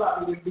me, I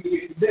probably wouldn't be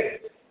here today.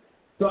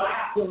 So I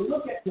have to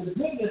look at the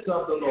goodness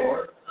of the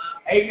Lord.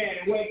 Amen.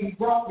 And where He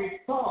brought me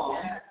from.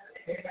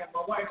 Amen.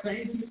 My wife said,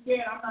 ain't you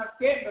scared? I'm not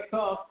scared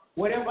because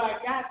whatever I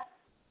got,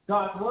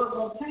 God's word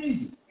will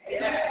change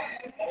it.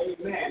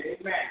 Amen.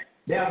 Amen.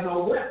 There's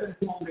no weapon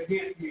formed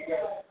against me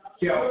that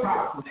shall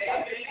prosper.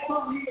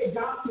 From here,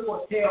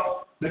 Joshua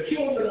tells the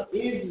children of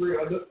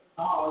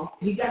Israel,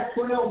 he got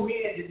 12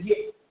 men to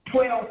get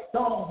 12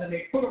 stones, and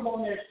they put them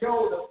on their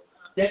shoulders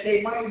that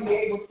they might be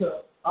able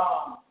to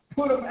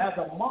put them as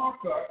a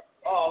marker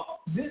of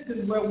this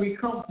is where we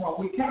come from.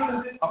 We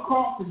came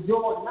across the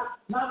Jordan.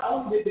 Not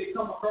only did they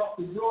come across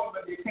the Jordan,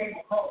 but they came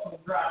across the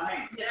dry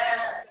land.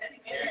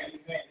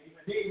 Amen.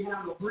 They didn't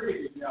have no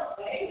bridges, y'all.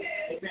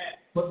 Amen.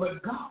 But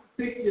God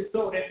fixed it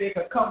so that they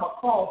could come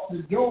across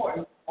the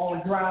Jordan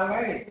on dry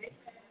land.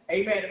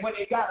 Amen. And when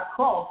they got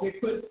across, they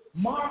put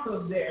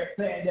markers there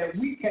saying that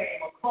we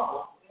came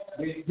across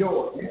this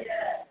Jordan.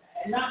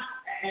 And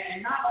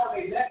not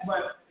only that,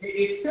 but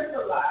it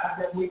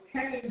symbolized that we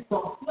came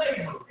from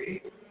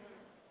slavery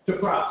to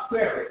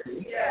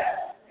prosperity.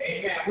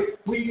 Amen.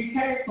 We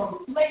became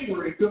from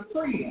slavery to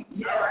freedom.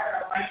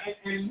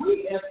 And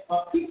we as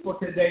a people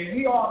today,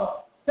 we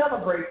ought to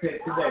celebrate that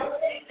today.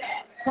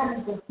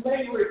 Coming from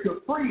slavery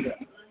to freedom.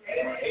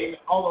 Amen.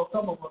 Although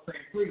some of us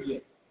ain't free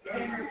yet.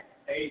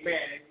 Amen.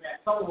 Amen.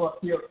 Some of us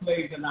still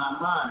slaves in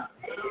our mind.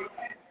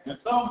 And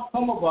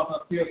some of us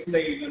are still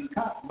slaves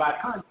by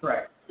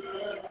contract.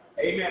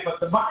 Amen. But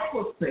the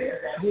Bible says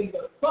that when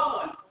the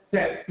Son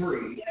sets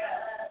free,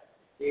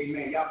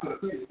 amen. Y'all could have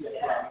finished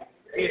that right.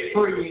 It's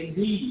free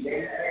indeed.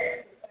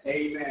 Amen.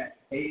 Amen.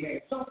 Amen.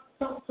 So,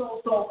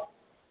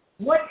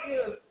 what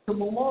is to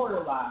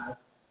memorialize?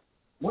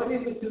 What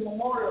is it to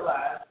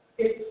memorialize?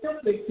 It's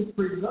simply to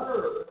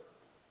preserve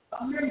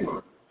a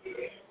memory.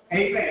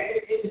 Amen.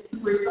 It is to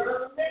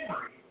preserve a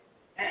memory.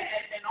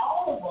 And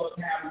all of us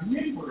have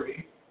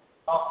memory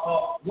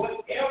of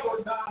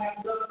whatever God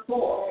has done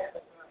for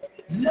us.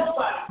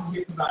 Nobody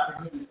forgets about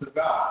the goodness of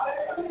God.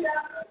 Amen.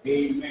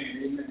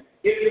 Amen.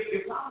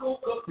 If I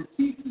woke up the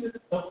chiefest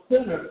of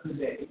sinners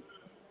today,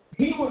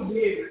 he would be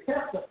able to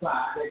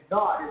testify that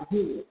God is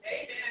good.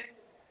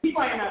 He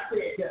might not say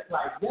it just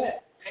like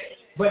that,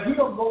 but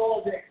he'll go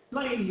over to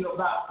explain to you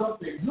about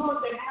something good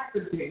that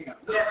happened to him.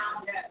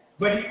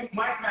 But he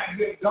might not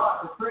give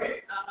God the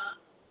credit.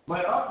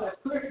 But us as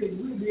Christians,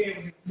 we'll be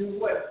able to do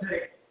what?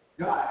 Say,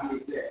 God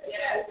did that.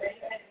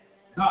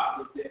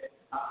 God did that.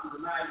 I'm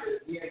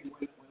reminded again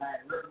when I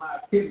hurt my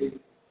Achilles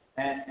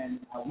and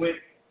I went,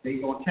 they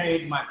going to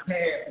change my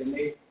cast, and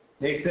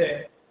they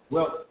said,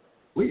 well,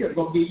 we're just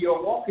going to give you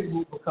a walking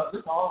boot because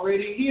it's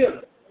already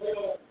healed.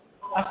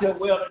 I said,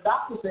 well, the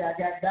doctor said I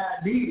got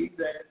diabetes,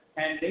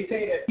 and they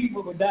say that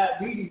people with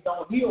diabetes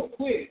don't heal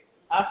quick.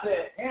 I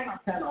said, and I'm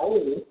kind of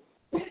old.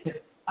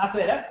 I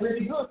said, that's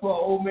pretty good for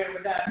an old man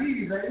with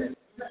diabetes, ain't it?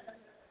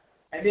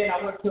 And then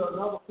I went to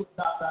another foot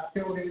doctor. I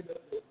showed him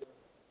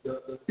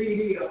the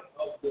CD of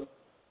the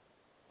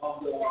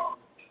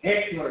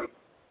X-ray.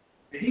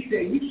 And he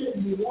said, you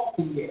shouldn't be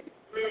walking yet.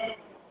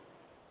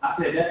 I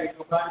said, that ain't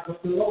nobody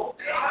but the Lord.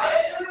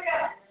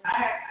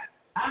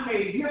 I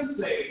made him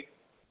say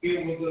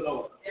it was the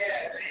Lord.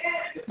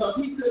 Because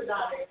he could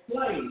not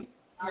explain.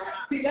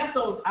 See, that's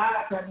those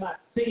eyes have not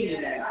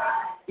seen that.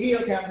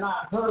 Ears have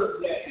not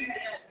heard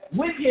that.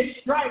 With his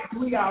stripes,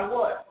 we are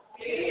what?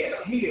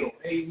 Healed.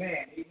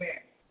 Amen. Amen.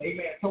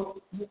 Amen.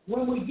 So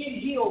when we get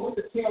healed,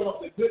 we can tell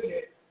of the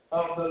goodness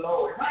of the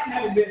Lord. If I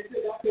never been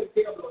sick, I couldn't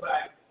tell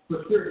nobody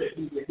for sure that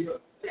he was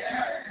healed.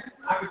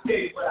 I can tell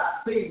you what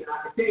I've seen, and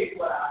I can tell you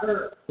what I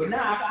heard, but now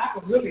I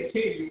can really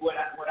tell you what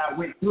I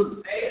went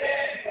through.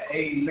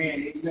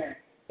 Amen. Amen.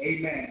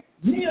 Amen.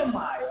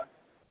 Nehemiah,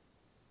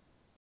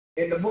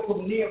 in the book of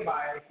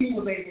Nehemiah, he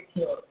was able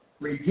to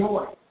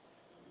rejoice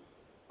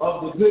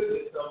of the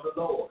goodness of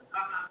the Lord.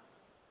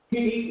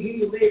 He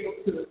was able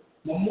to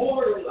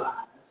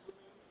memorialize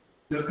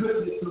the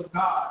goodness of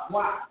God.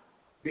 Why?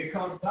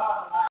 Because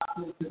God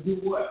allowed him to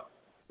do what?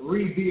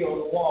 Rebuild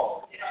the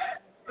wall.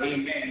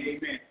 Amen.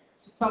 Amen.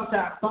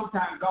 Sometimes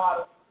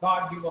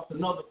God gives us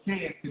another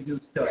chance to do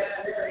stuff.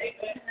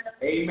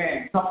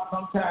 Amen.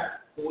 Sometimes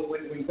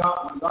when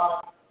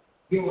God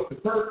gives us the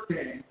first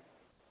chance,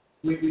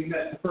 we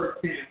let the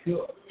first chance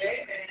up.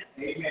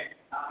 Amen.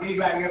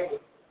 Anybody ever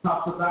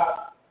talks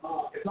about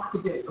if I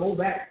could just go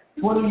back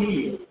 20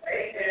 years?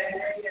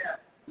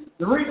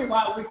 The reason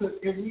why we could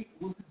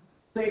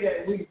say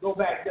that we could go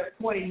back just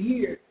 20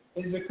 years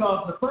is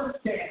because the first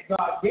chance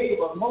God gave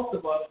us, most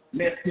of us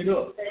messed it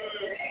up.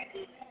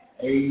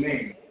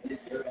 Amen.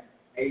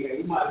 Amen.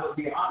 We might as well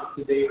be honest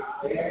today.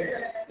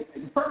 Amen.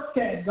 The first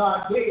chance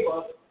God gave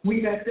us,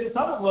 we messed it.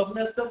 Some of us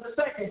messed up the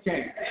second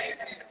chance.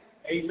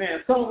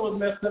 Amen. Some of us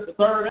messed up the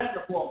third and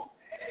the fourth,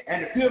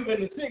 and the fifth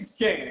and the sixth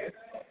chance.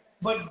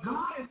 But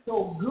God is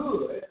so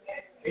good,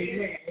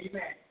 amen,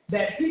 amen,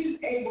 that He's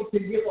able to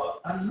give us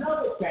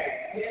another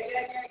chance,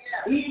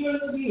 even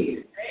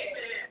again.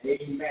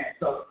 Amen.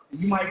 So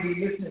you might be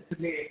listening to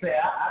me and say,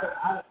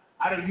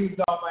 I done used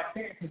all my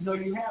chances. No,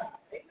 you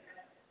haven't.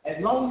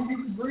 As long as you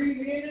can breathe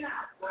in and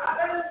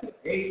out.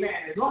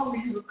 Amen. As long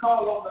as you can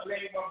call on the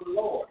name of the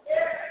Lord.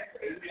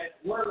 Amen.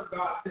 The Word of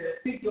God says,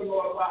 seek the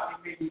Lord while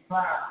He may be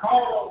found.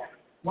 Call on Him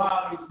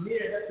while He's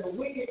near. Let the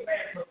wicked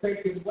man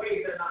forsake his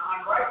ways, and the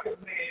unrighteous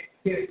man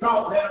his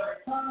thoughts. Let him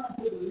return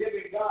to the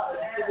living God,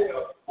 and He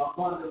will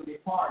abundantly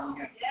pardon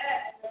him.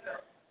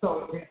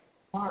 So it's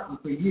pardon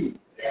for you.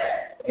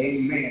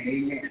 Amen.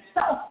 Amen.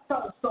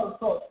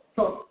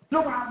 So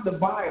throughout the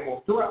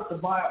Bible,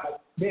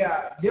 there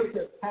are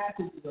different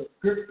passages of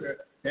Scripture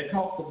that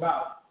talk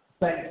about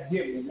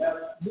thanksgiving. Now,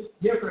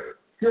 different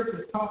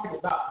scriptures talking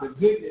about the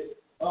goodness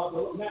of the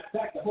Lord. Matter of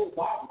fact, the whole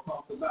Bible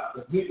talks about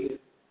the goodness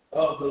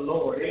of the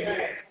Lord.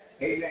 Amen.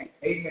 Amen.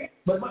 Amen.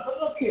 But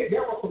look here,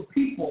 there were some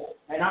people,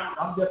 and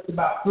I'm just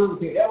about through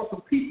here. There were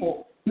some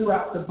people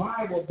throughout the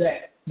Bible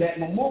that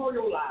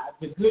memorialized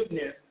the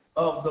goodness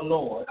of the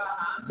Lord.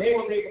 They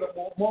were able to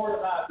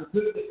memorialize the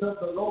goodness of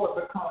the Lord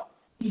because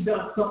He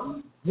done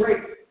something great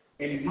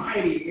and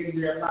mighty in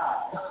their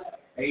lives.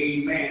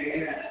 Amen.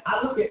 Amen.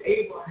 I look at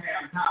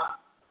Abraham, how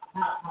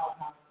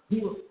he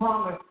was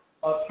promised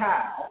a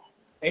child.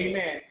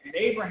 Amen. And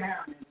Abraham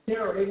and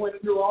Sarah, they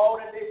went through all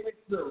that they went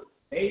through.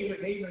 They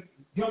even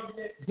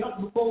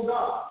jumped before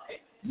God.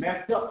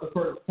 Messed up the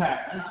first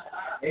time.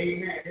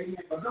 Amen.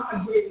 Amen. But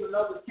God gave him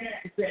another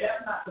chance and said,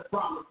 that's not the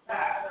promised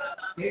child.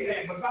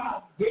 Amen. But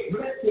God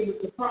blessed him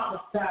with the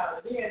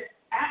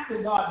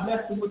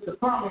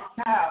promised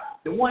child,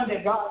 the one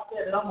that God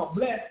said that I'm going to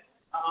bless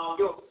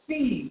your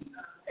seed.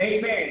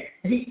 Amen.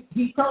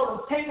 He told him,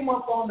 take him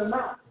up on the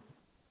mountain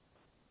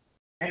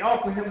and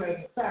offer him as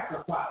a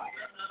sacrifice.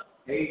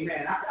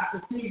 Amen. I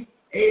can see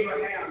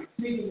Abraham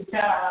sneaking the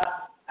child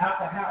out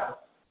the house.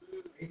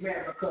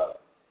 Amen. Because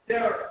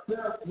Sarah would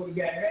have got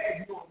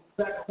mad. You want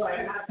to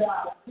sacrifice my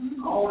child.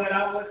 All that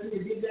I want you to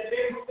get that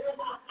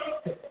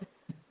baby.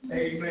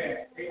 Amen.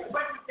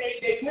 But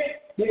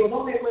they were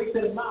on their way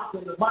to the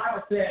mountain. The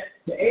Bible said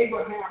that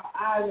Abraham,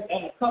 Isaac,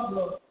 and a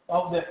couple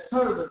of their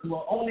servants were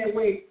on their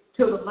way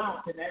to the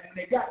mountain. And when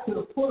they got to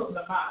the foot of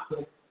the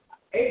mountain,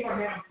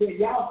 Abraham said,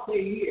 y'all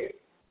stay here.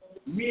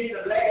 Me and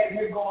the lad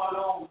here going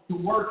on to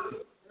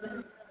worship.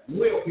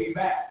 We'll be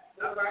back.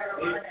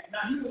 Amen.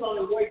 Now, he was on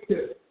his way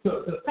to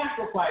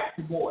sacrifice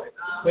the boy.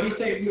 But he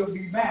said, we'll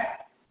be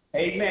back.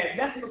 Amen.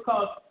 That's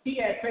because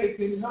he had faith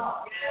in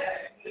God.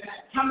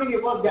 How many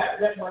of us got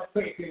that much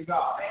faith in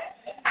God?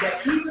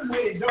 That even when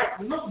it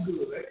don't look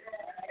good,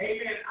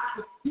 amen,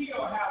 I can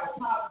still have a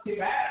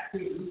positive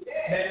attitude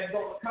that it's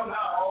going to come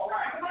out all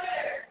right.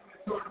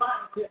 So the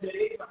Bible said that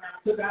Abraham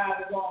took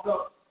Isaac on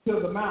up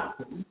to the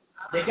mountain.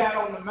 They got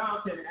on the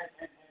mountain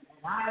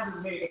and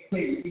Isaac made a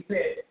plea. He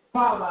said,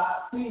 Father,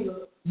 I see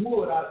the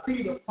wood, I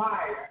see the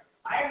fire.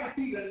 I even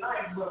see the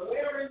knife, but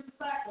where is the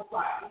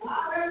sacrifice?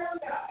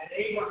 And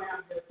Abraham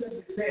just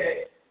simply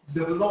said,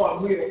 the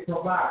Lord will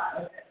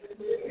provide.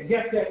 And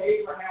just as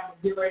Abraham was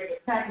getting ready to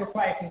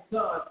sacrifice his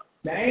son,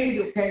 the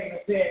angel came and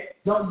said,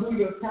 don't do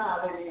your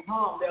child any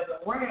harm. There's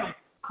a ram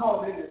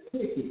caught in the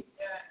city.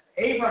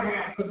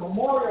 Abraham could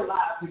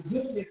memorialize the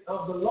goodness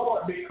of the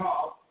Lord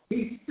because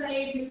he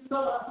saved his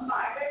son's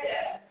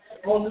life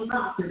on the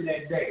mountain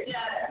that day.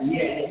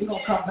 Yeah, we're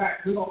gonna come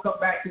back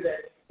to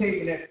that,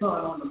 taking that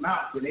son on the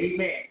mountain.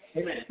 Amen.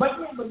 Amen. But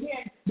then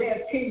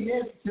there's King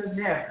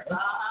Nebuchadnezzar.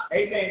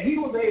 Amen. He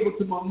was able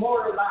to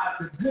memorialize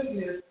the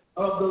goodness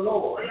of the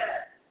Lord.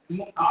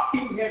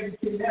 King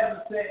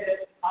Nebuchadnezzar said that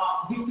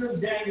he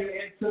threw Daniel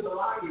into the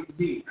lion's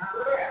den.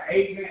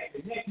 Amen.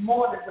 The next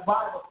morning, the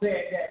Bible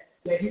said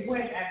that he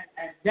went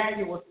and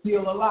Daniel was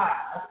still alive.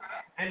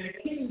 And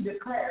the king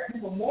declared, he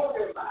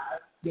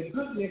memorialized the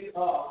goodness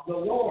of the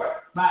Lord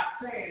by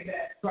saying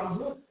that from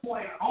this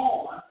point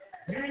on,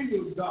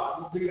 Daniel's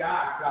God will be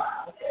our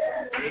God.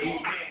 Amen.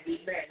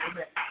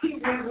 Amen.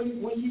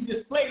 Amen. When you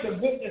display the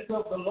goodness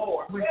of the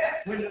Lord, when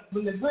the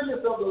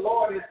goodness of the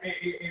Lord is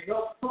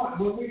up front,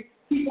 when we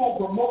keep on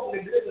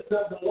promoting the goodness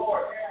of the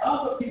Lord,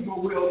 other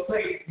people will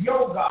say,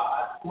 your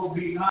God will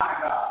be my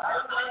God.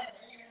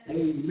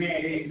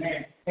 Amen,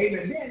 amen,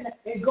 amen.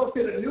 Then go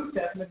to the New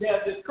Testament.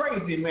 There's this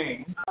crazy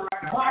man.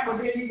 The Bible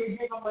didn't even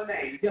give him a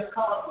name. Just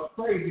called him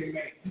a crazy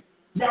man.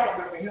 Y'all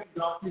remember him,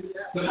 don't you?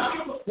 The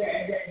Bible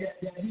said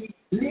that he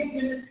lived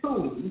in the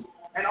tomb,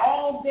 and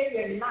all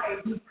day and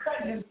night he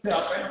cut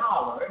himself and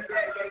hollered.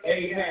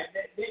 Amen.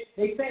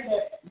 They said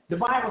that the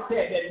Bible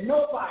said that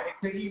nobody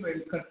could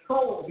even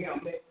control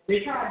him. They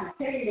tried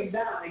to chain him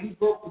down, and he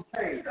broke the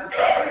chain.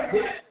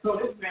 So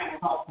this man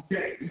was off the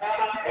chain.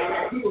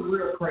 He was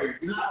real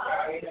crazy.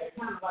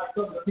 Kind of like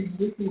some of the people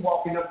we see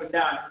walking up and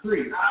down the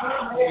street.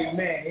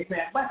 Amen.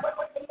 Amen. But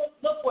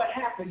look what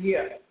happened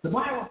here. The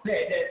Bible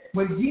said that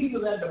when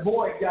Jesus and the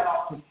boys got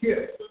off the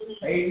ship,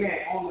 amen,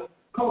 on the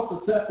coast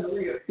of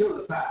Caesarea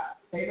Philippi,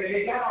 amen,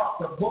 they got off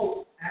the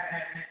boat,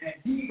 and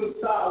Jesus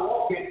started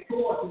walking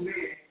towards the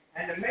man,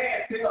 and the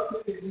man fell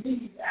to his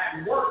knees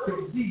and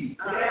worshiped Jesus.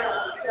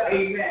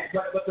 Amen.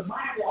 But the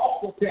Bible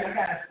also said, I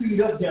got to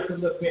speed up just a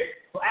little bit.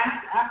 So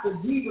after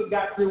Jesus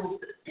got through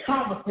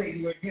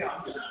conversating with him,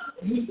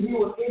 he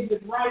was in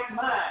his right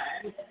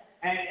mind,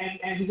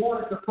 and he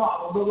wanted to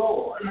follow the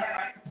Lord.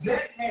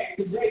 That man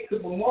today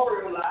could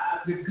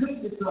memorialize the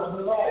goodness of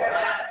the Lord.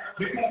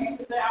 Because he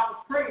would say, I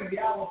was crazy,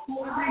 I was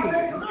full of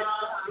demons.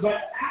 But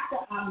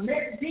after I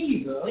met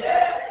Jesus,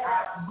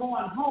 I'm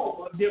going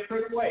home a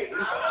different way.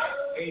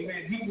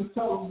 Amen. Jesus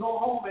told him, go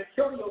home and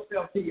show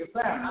yourself to your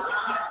family.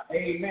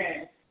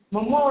 Amen.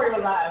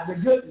 Memorialize the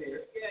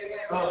goodness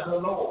of the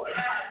Lord.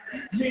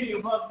 Many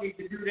of us need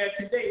to do that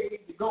today. We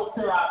need to go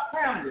to our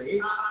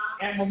family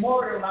and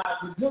memorialize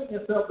the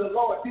goodness of the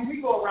Lord. See,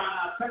 we go around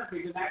our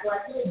countries and act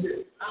like they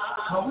do.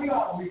 But we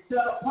ought to be set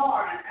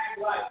apart and act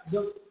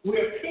like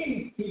we're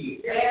king's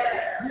kids.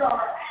 We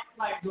ought to act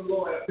like the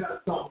Lord has done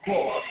something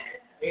for us.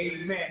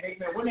 Amen.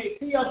 Amen. When they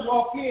see us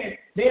walk in,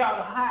 they ought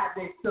to hide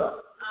their stuff.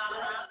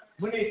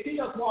 When they see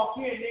us walk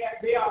in,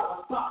 they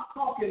ought to stop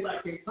talking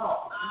like they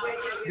talk.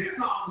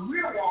 Because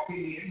we're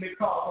walking in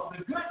because of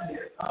the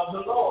goodness of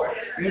the Lord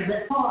is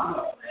upon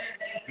us.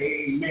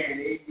 Amen,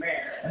 amen.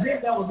 And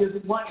then there was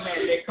this one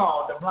man they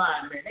called the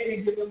blind man. They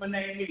didn't give him a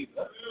name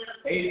either.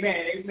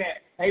 Amen, amen,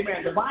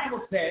 amen. The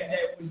Bible said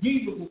that when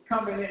Jesus was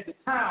coming into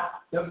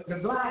town, the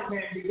blind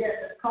man began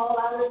to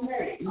call out his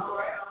name.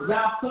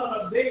 Thou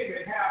son of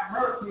David, have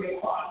mercy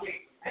upon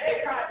me. And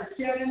they tried to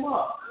shut him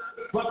up.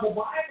 But the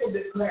Bible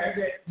declares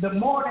that the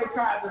more they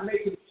tried to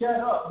make him shut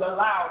up, the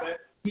louder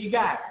he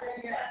got.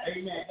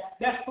 Amen.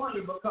 That's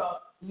funny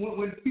because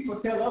when people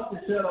tell us to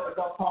shut up and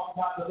don't talk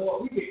about the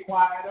Lord, we get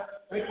quieter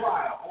and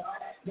quieter.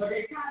 But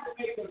they tried to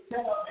make him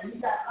shut up, and he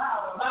got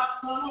loud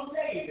about Son of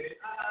David,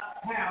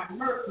 have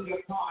mercy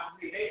upon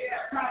me. They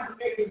tried to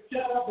make him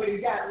shut up, but he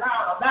got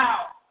loud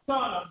about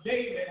Son of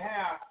David,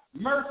 have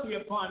mercy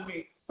upon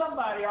me.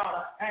 Somebody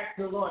ought to ask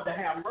the Lord to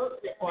have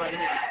mercy upon him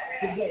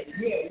today.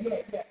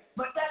 Yeah.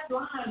 But that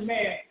blind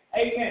man,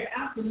 amen,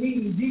 after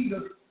meeting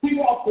Jesus, he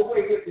walked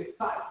away with his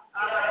sight.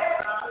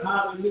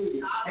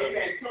 Hallelujah.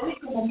 Amen. So he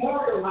can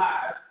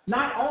memorialize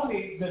not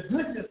only the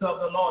goodness of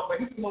the Lord, but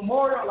he can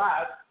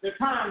memorialize the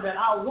time that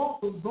I once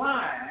was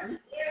blind,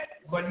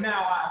 but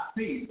now I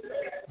see.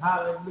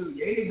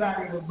 Hallelujah.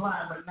 Anybody was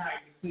blind, but now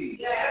you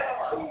see.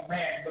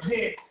 Amen. But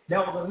then there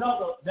was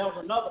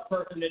another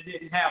person that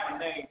didn't have a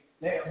name.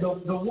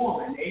 The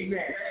woman,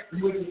 amen,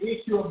 with the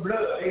issue of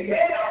blood, amen.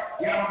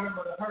 Y'all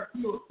remember her?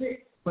 She was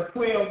sick for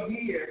 12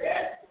 years,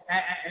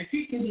 and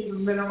she couldn't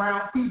even been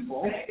around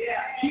people.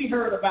 She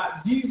heard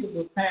about Jesus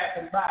was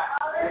passing by,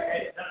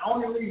 and the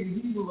only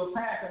reason Jesus was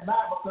passing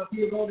by because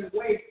he was on his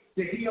way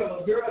to heal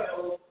a girl that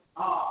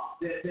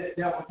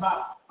was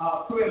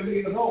about 12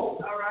 years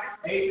old. All right.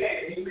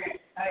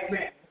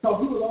 Amen. So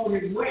he was on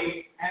his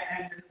way,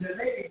 and the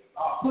lady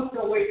pushed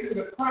her way through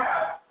the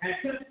crowd and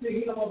touched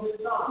the hem of his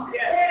garment.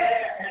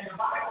 And the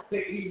Bible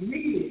said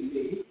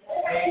immediately,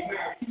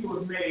 amen, she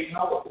was made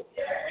whole.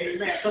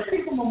 Amen. So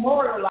people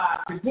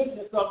memorialize the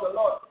goodness of the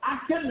Lord.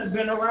 I shouldn't have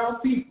been around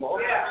people.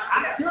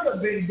 I should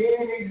have been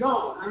dead and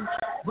gone.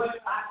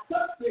 But I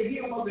touched the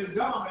hem of his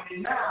garment,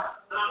 and now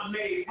I'm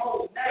made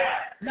whole.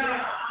 Now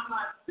I'm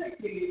not sick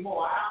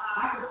anymore.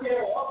 I can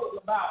tell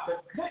others about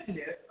the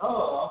goodness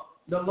of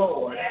the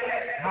Lord.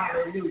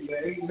 Hallelujah.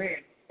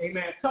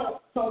 Amen.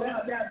 So there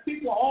are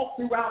people all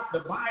throughout the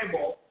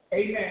Bible,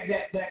 amen,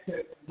 that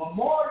could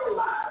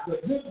memorialize the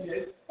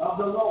goodness of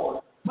the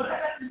Lord. But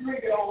let me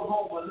bring it on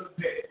home a little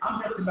bit.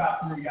 I'm just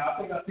about through, y'all.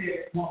 I think I said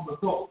it once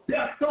before. There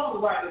are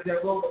songwriters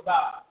that wrote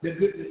about the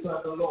goodness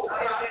of the Lord.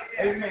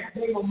 Amen.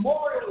 They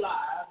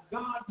memorialize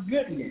God's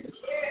goodness.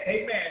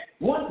 Amen.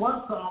 One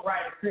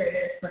songwriter said,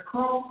 at the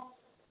cross,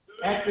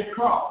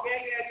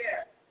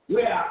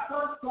 where I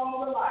first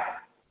saw the light,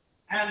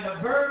 and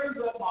the burdens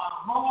of my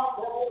heart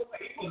rolled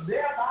away. It was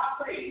there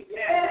by faith.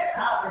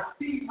 I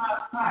received my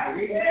sight.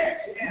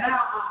 Now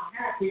I'm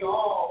happy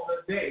all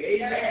the day.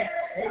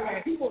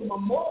 Amen. He was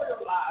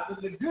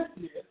memorializing the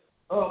goodness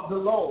of the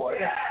Lord.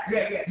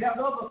 There's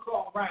other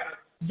songwriter,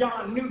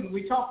 John Newton,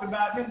 we talked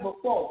about him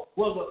before,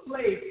 was a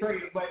slave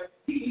trader, but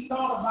he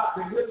thought about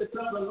the goodness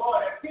of the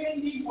Lord and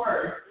penned these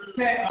words,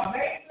 said,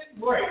 amazing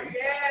grace,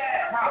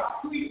 how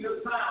sweet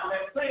the sound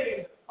that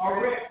saves a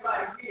wretch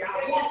like me.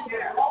 I once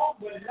was lost,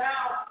 but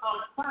now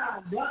I'm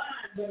found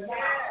blind, but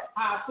now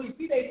I see.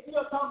 See, they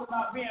still talking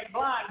about being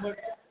blind, but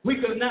we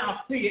can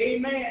now see.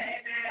 Amen.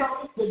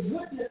 So it's the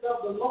goodness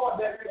of the Lord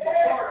that we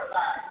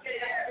memorialize.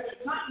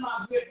 It's not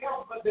my good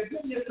health, but the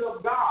goodness of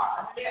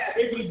God.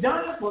 If he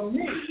done it for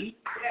me,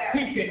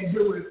 he can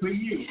do it for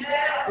you.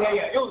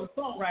 It was a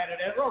songwriter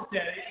that wrote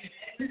that.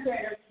 He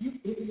said,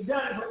 if he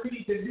done it for me,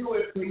 he can do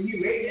it for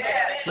you. Amen.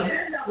 But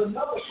then there's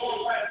another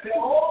songwriter that said,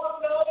 oh,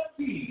 the blood of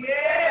Jesus.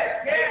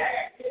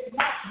 It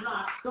must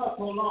not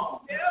suffer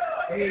long.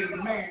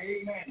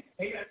 Amen.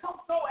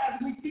 So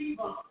as we keep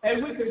on, as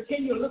we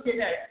continue looking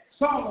at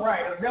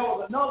songwriters, there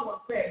was another one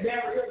said,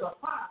 there is a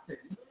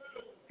fountain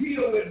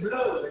filled with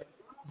blood,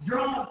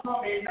 drawn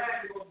from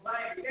Emmanuel's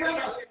veins.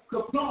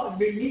 Could plunge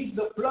beneath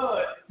the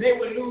flood, they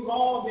would lose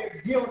all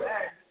their guilt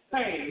and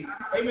shame.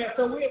 Amen.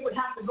 So we would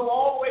have to go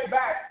all the way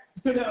back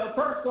to the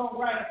first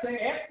songwriter saying,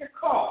 at the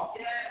cross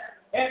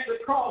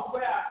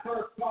where I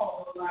first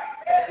saw the light.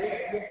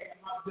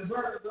 The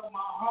burdens of my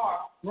heart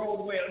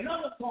rolled away.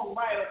 Another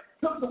songwriter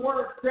took the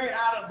word straight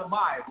out of the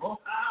Bible.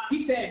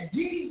 He said,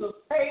 Jesus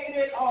paid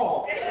it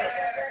all,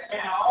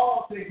 and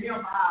all to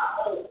him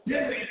I owe.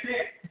 Then they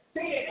said,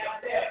 say it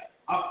out there.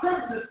 A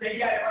Christmas, they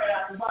got it right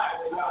out of the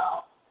Bible,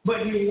 y'all.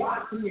 But you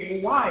watch me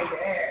in white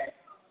as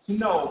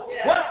snow.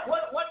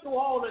 What do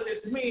all of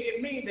this mean?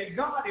 It means that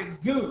God is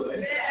good,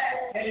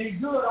 and he's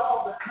good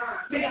all the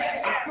time.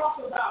 I talk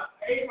about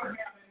Abraham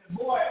and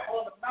the boy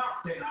on the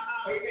mountain.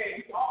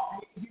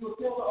 He was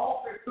still to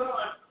offer his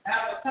son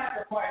as a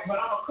sacrifice.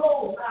 But I'm a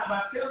cold now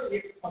by telling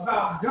you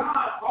about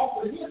God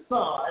offering his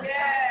son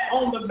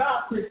on the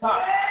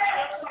mountaintop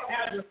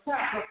as a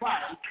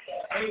sacrifice.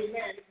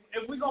 Amen.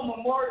 If we're going to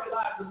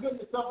memorialize the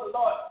goodness of the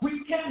Lord,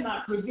 we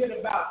cannot forget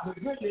about the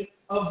goodness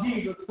of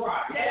Jesus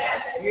Christ.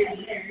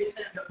 Amen.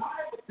 The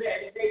Bible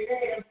said that they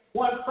led him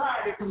one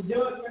Friday from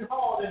judgment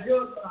hall to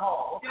judgment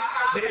hall.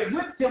 They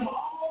whipped him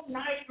all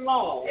night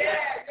long.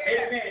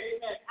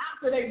 Amen.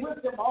 After they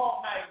whipped him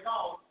all night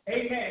long,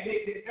 amen,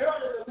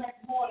 early the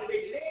next morning,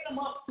 they led him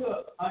up to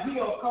a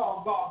hill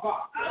called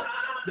Golgotha,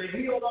 the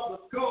hill of the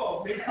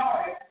skull. They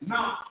call it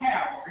Mount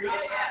Calvary.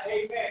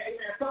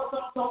 Amen. So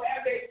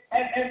as they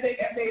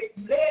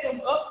led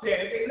him up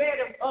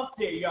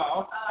there,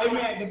 y'all.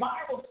 Amen. The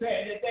Bible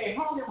said that they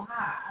hung him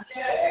high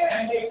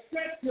and they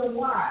stretched him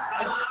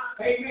wide.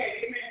 Amen.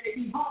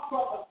 He hung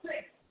from the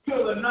 6th to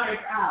the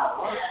 9th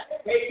hour.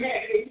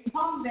 Amen. He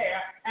hung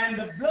there and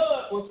the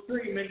blood was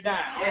streaming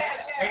down.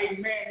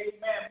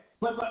 Amen.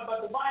 But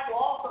the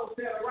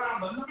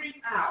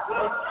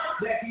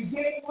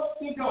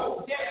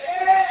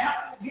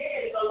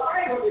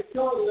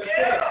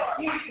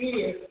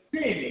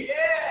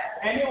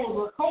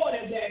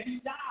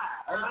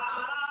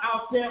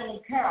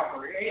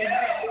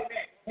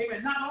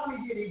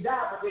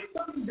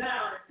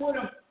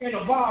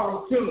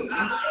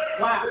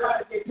Why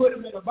did they put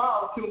him in a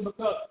bottle tomb?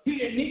 Because he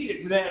didn't need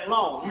it for that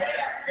long.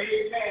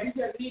 Amen. He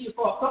just needed it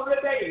for a couple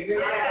of days.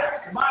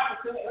 The Bible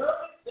said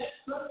early that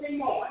Sunday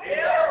morning.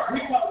 We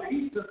call it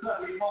Easter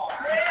Sunday morning.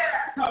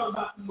 Talking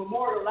about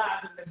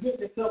memorializing the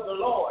goodness of the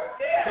Lord.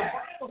 The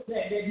Bible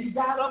said that he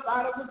got up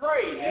out of the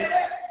grave.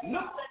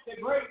 Looked at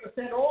the grave and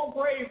said, "Oh,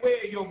 grave,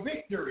 where is your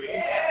victory?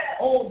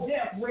 Oh,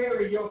 death,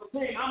 where is your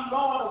sin? I'm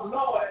Lord of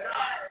lords, and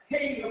I'm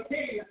King of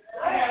kings.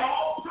 I have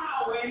all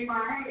power in my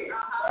hand."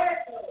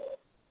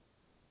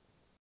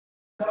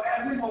 So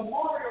as we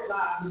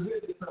memorialize the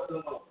goodness of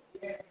the Lord,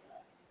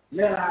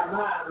 let our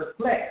lives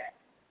reflect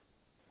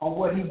on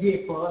what he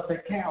did for us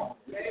at Calvary.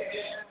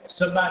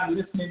 Somebody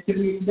listening to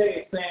me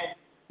today is saying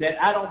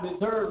that I don't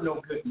deserve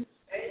no goodness.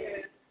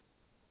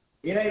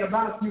 It ain't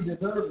about you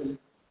deserving,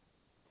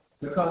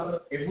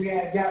 because if we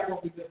had got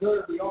what we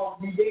deserve, we all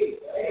be dead.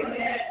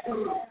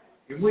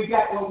 If we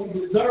got what we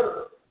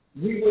deserve,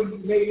 we wouldn't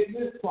have made it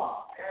this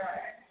far.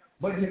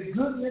 But his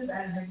goodness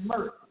and his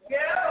mercy.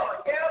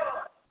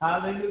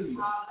 Hallelujah.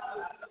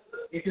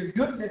 It's his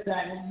goodness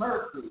and his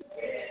mercy.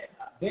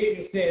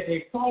 David said,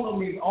 "They follow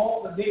me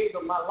all the days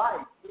of my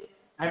life,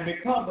 and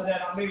because of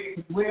that, I'm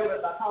able to dwell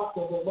in the house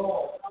of the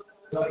Lord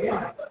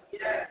forever."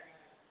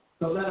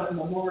 So let us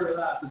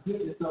memorialize the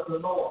goodness of the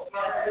Lord.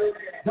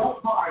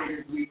 Don't party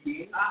this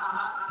weekend.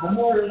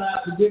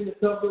 Memorialize the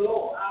goodness of the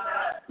Lord.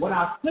 When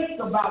I think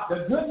about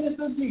the goodness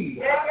of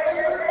Jesus,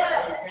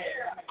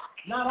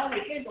 not only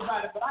think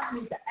about it, but I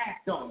need to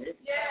act on it.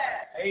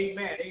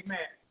 Amen. Amen.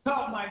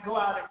 Some might go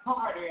out and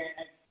party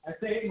and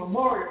say,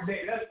 Memorial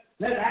Day,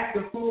 let's act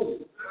a fool.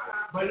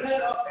 But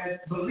let us, as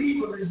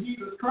believers in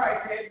Jesus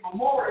Christ, at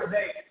Memorial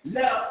Day,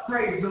 let us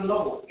praise the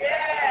Lord.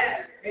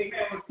 Amen.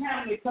 When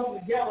family come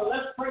together,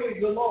 let's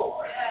praise the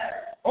Lord.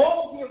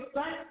 Oh, give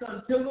thanks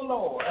unto the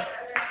Lord.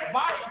 The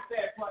Bible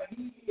says, for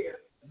he is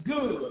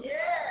good.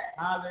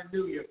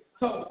 Hallelujah.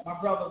 So, my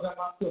brothers and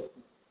my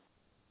sisters,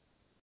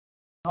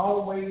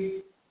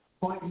 always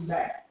pointing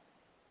back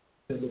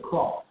to the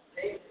cross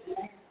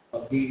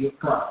of Jesus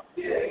Christ.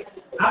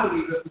 I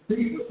believe if the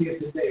priest was here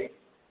today,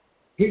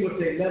 he would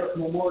say, let us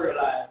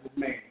memorialize this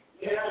man.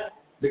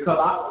 Because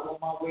I was on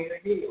my way to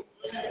hell.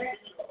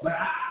 But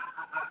I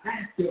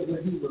asked him,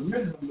 when he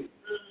remembered me.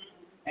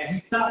 And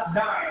he stopped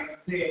dying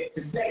and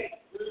said, today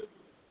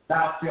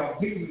thou shalt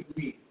be with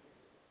me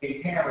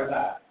in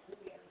paradise.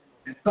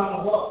 And some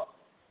of us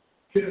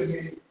should have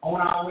been on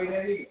our way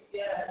to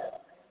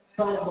hell.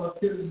 Some of us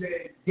should have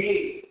been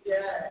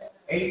dead.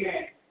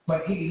 Amen.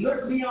 But he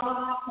looked beyond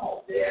our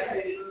faults.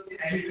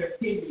 And he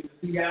continued to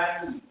see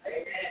our needs.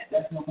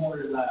 Let's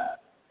memorialize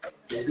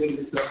the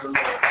goodness of the Lord.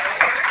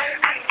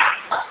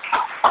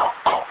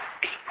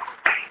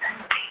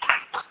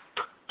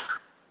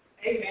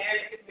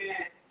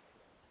 Amen.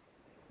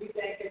 We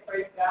thank and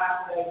praise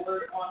God for that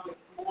word on this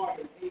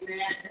morning.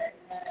 Amen.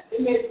 It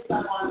may be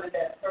someone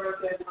that heard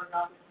that word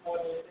on this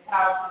morning.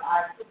 How can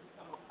I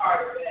become a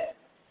part of that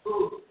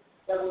group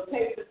that will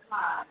take the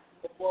time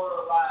to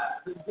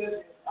memorialize the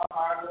goodness of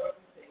our Lord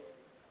and Savior?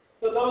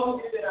 For those of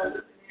you that are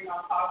listening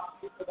on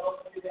Talk Street, for those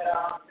of you that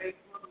are on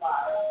Facebook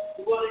Live,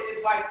 we want to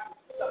invite you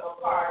to become a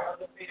part of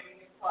the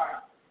family in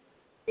Christ.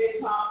 May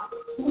come on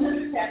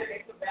the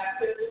candidate for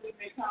baptism, we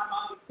may come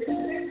on the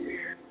Christian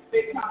experience,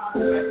 we may come on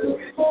the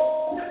restoration.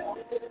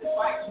 We just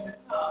invite you to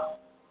come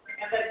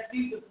and let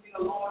Jesus be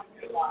the Lord of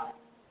your life.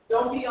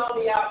 Don't be on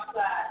the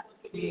outside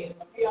looking in,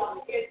 but be on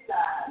the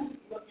inside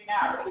looking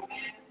out.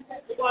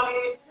 Amen. We want to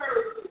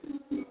encourage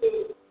you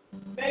to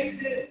make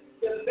this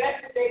the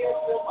best day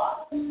of your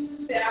life.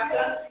 Say, I've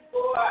done this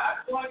before,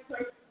 I've joined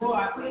church before,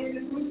 I've seen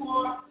this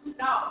before.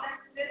 No,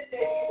 this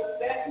day is the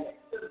best day.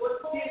 Because what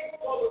you did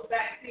before was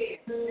back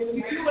then. If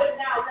you do it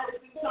now, let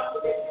it be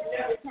something that you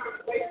never turn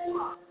away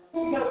from.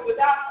 Because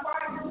without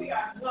Christ, we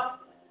are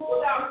nothing.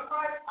 Without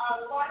Christ,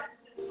 our life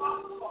is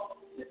impossible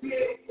to be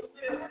able to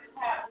live and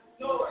have the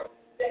joy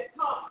that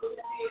comes with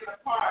being a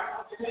part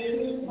of the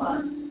family of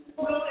Christ.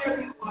 Will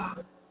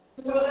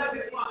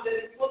everyone that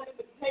is willing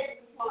to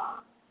take the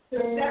time to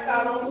step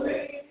out on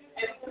faith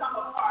and become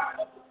a part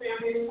of the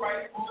family of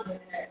Christ on the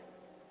day.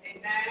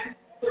 Amen.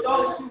 For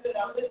those of you that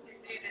are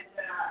listening in and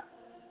that are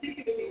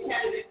seeking to be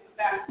candidates for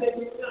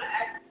baptism, we're going to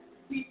ask you to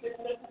repeat this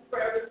simple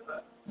prayer with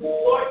us.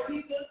 Lord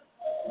Jesus,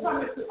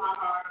 come into my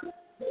heart.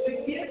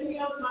 Forgive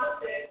me of my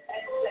sins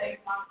and save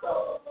my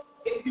soul.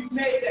 If you've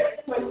made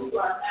that request, you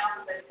are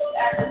now ready to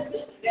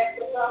actually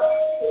connect with us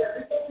so that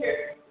we can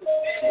carry you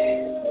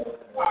to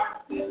the part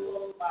of this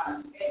world life.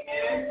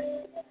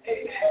 Amen.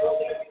 Amen.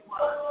 Lord,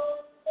 everyone.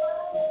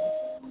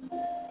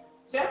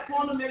 Just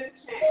want to make a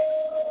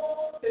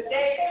change.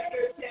 Today is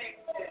your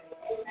change day.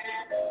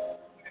 Amen.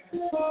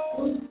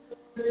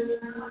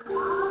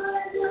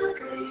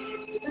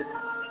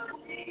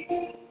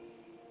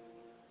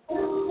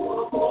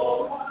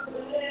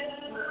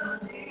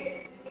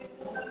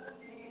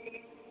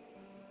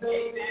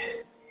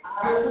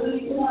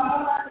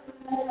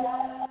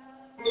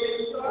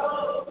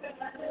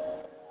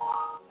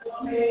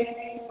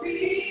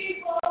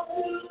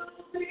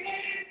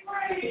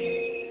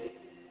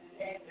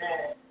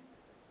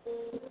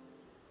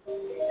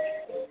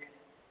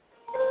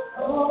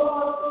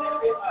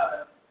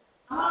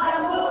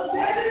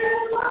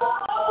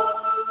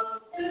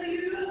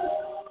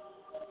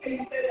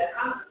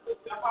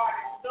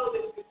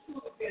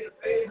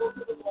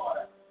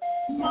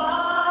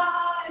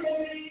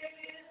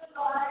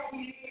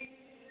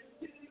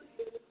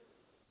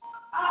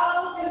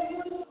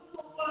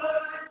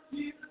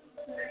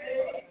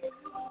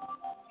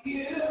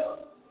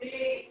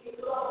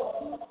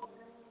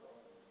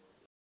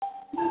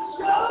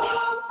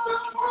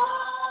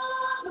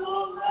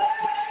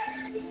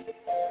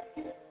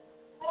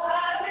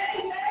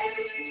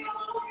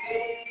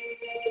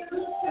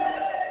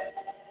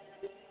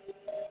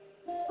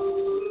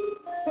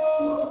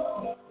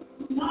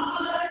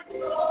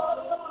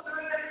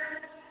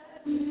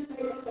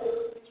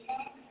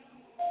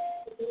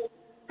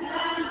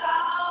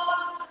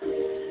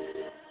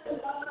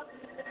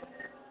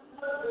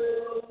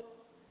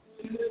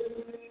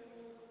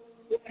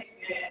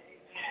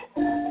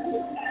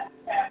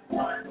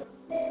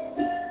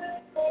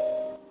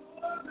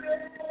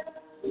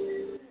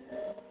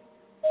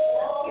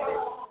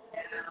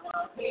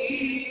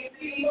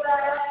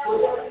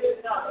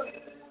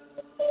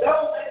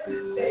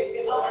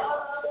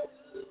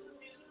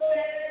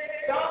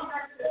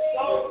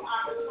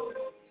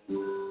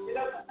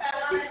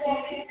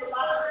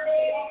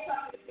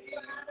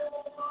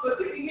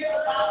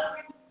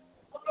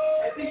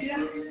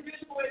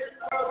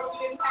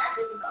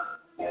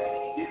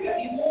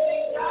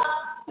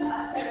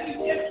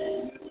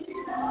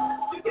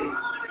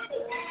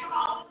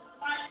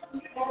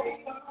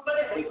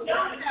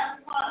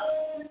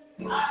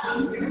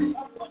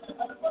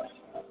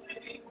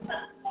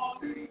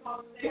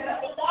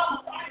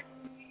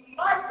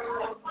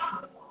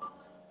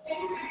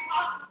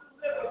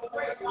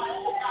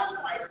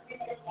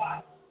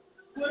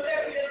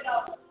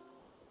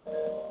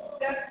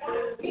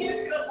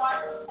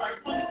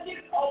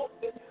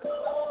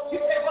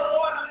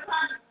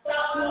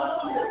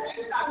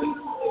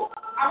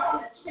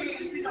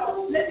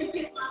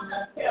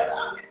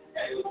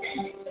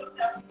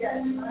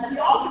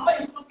 The only way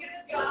you're going to get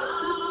together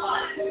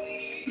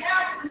is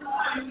now is the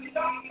time. You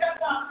don't get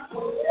up.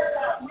 Get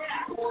up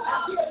now.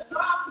 Now you have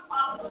dropped the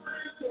power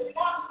to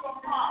walk from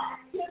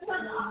heart. Get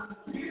up.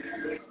 The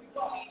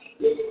only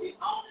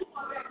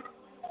one that can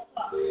do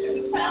it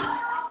is the power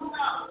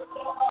now.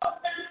 So,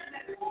 family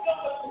that is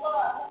filled with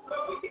blood,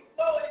 where we can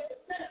go into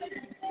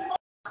sentence.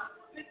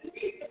 We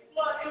need the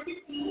blood and we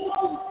can move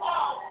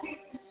all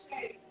things to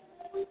change.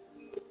 This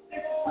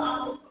is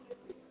our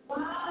I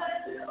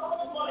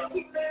want to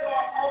keep the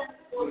door open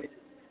for you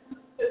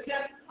to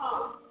just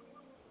come.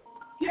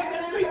 Give the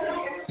free to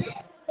your feet,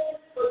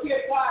 but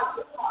give God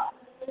your heart.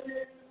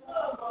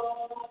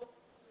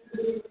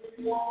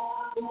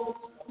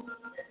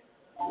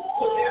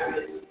 So there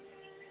it is.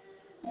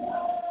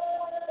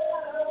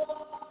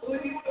 Will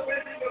you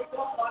surrender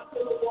yourself unto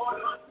the Lord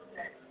on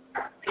today?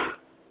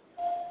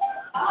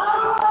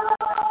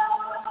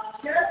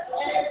 Just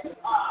as you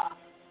are.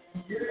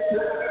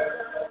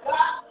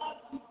 God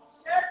wants you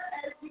just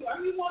as you are.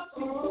 He wants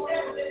you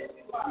just as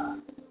you are.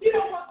 He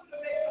don't want you to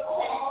make a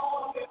change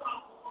on your own.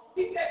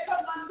 He said,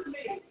 come unto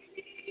me.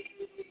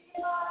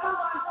 Come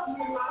unto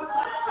me, my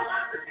son. Come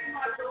unto me,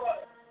 my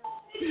daughter.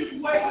 He's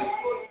waiting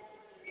for you.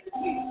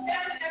 He's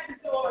standing at the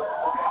door of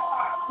your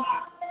heart.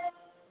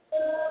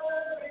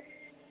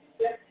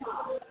 Just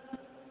come.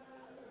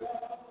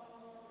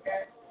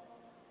 Okay.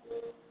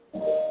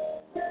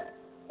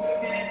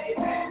 Amen.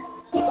 Amen.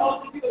 So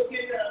those of you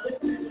again that are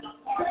listening to the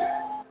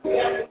heart, we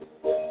have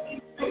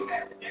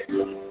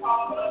to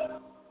call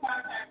us,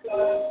 contact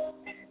us.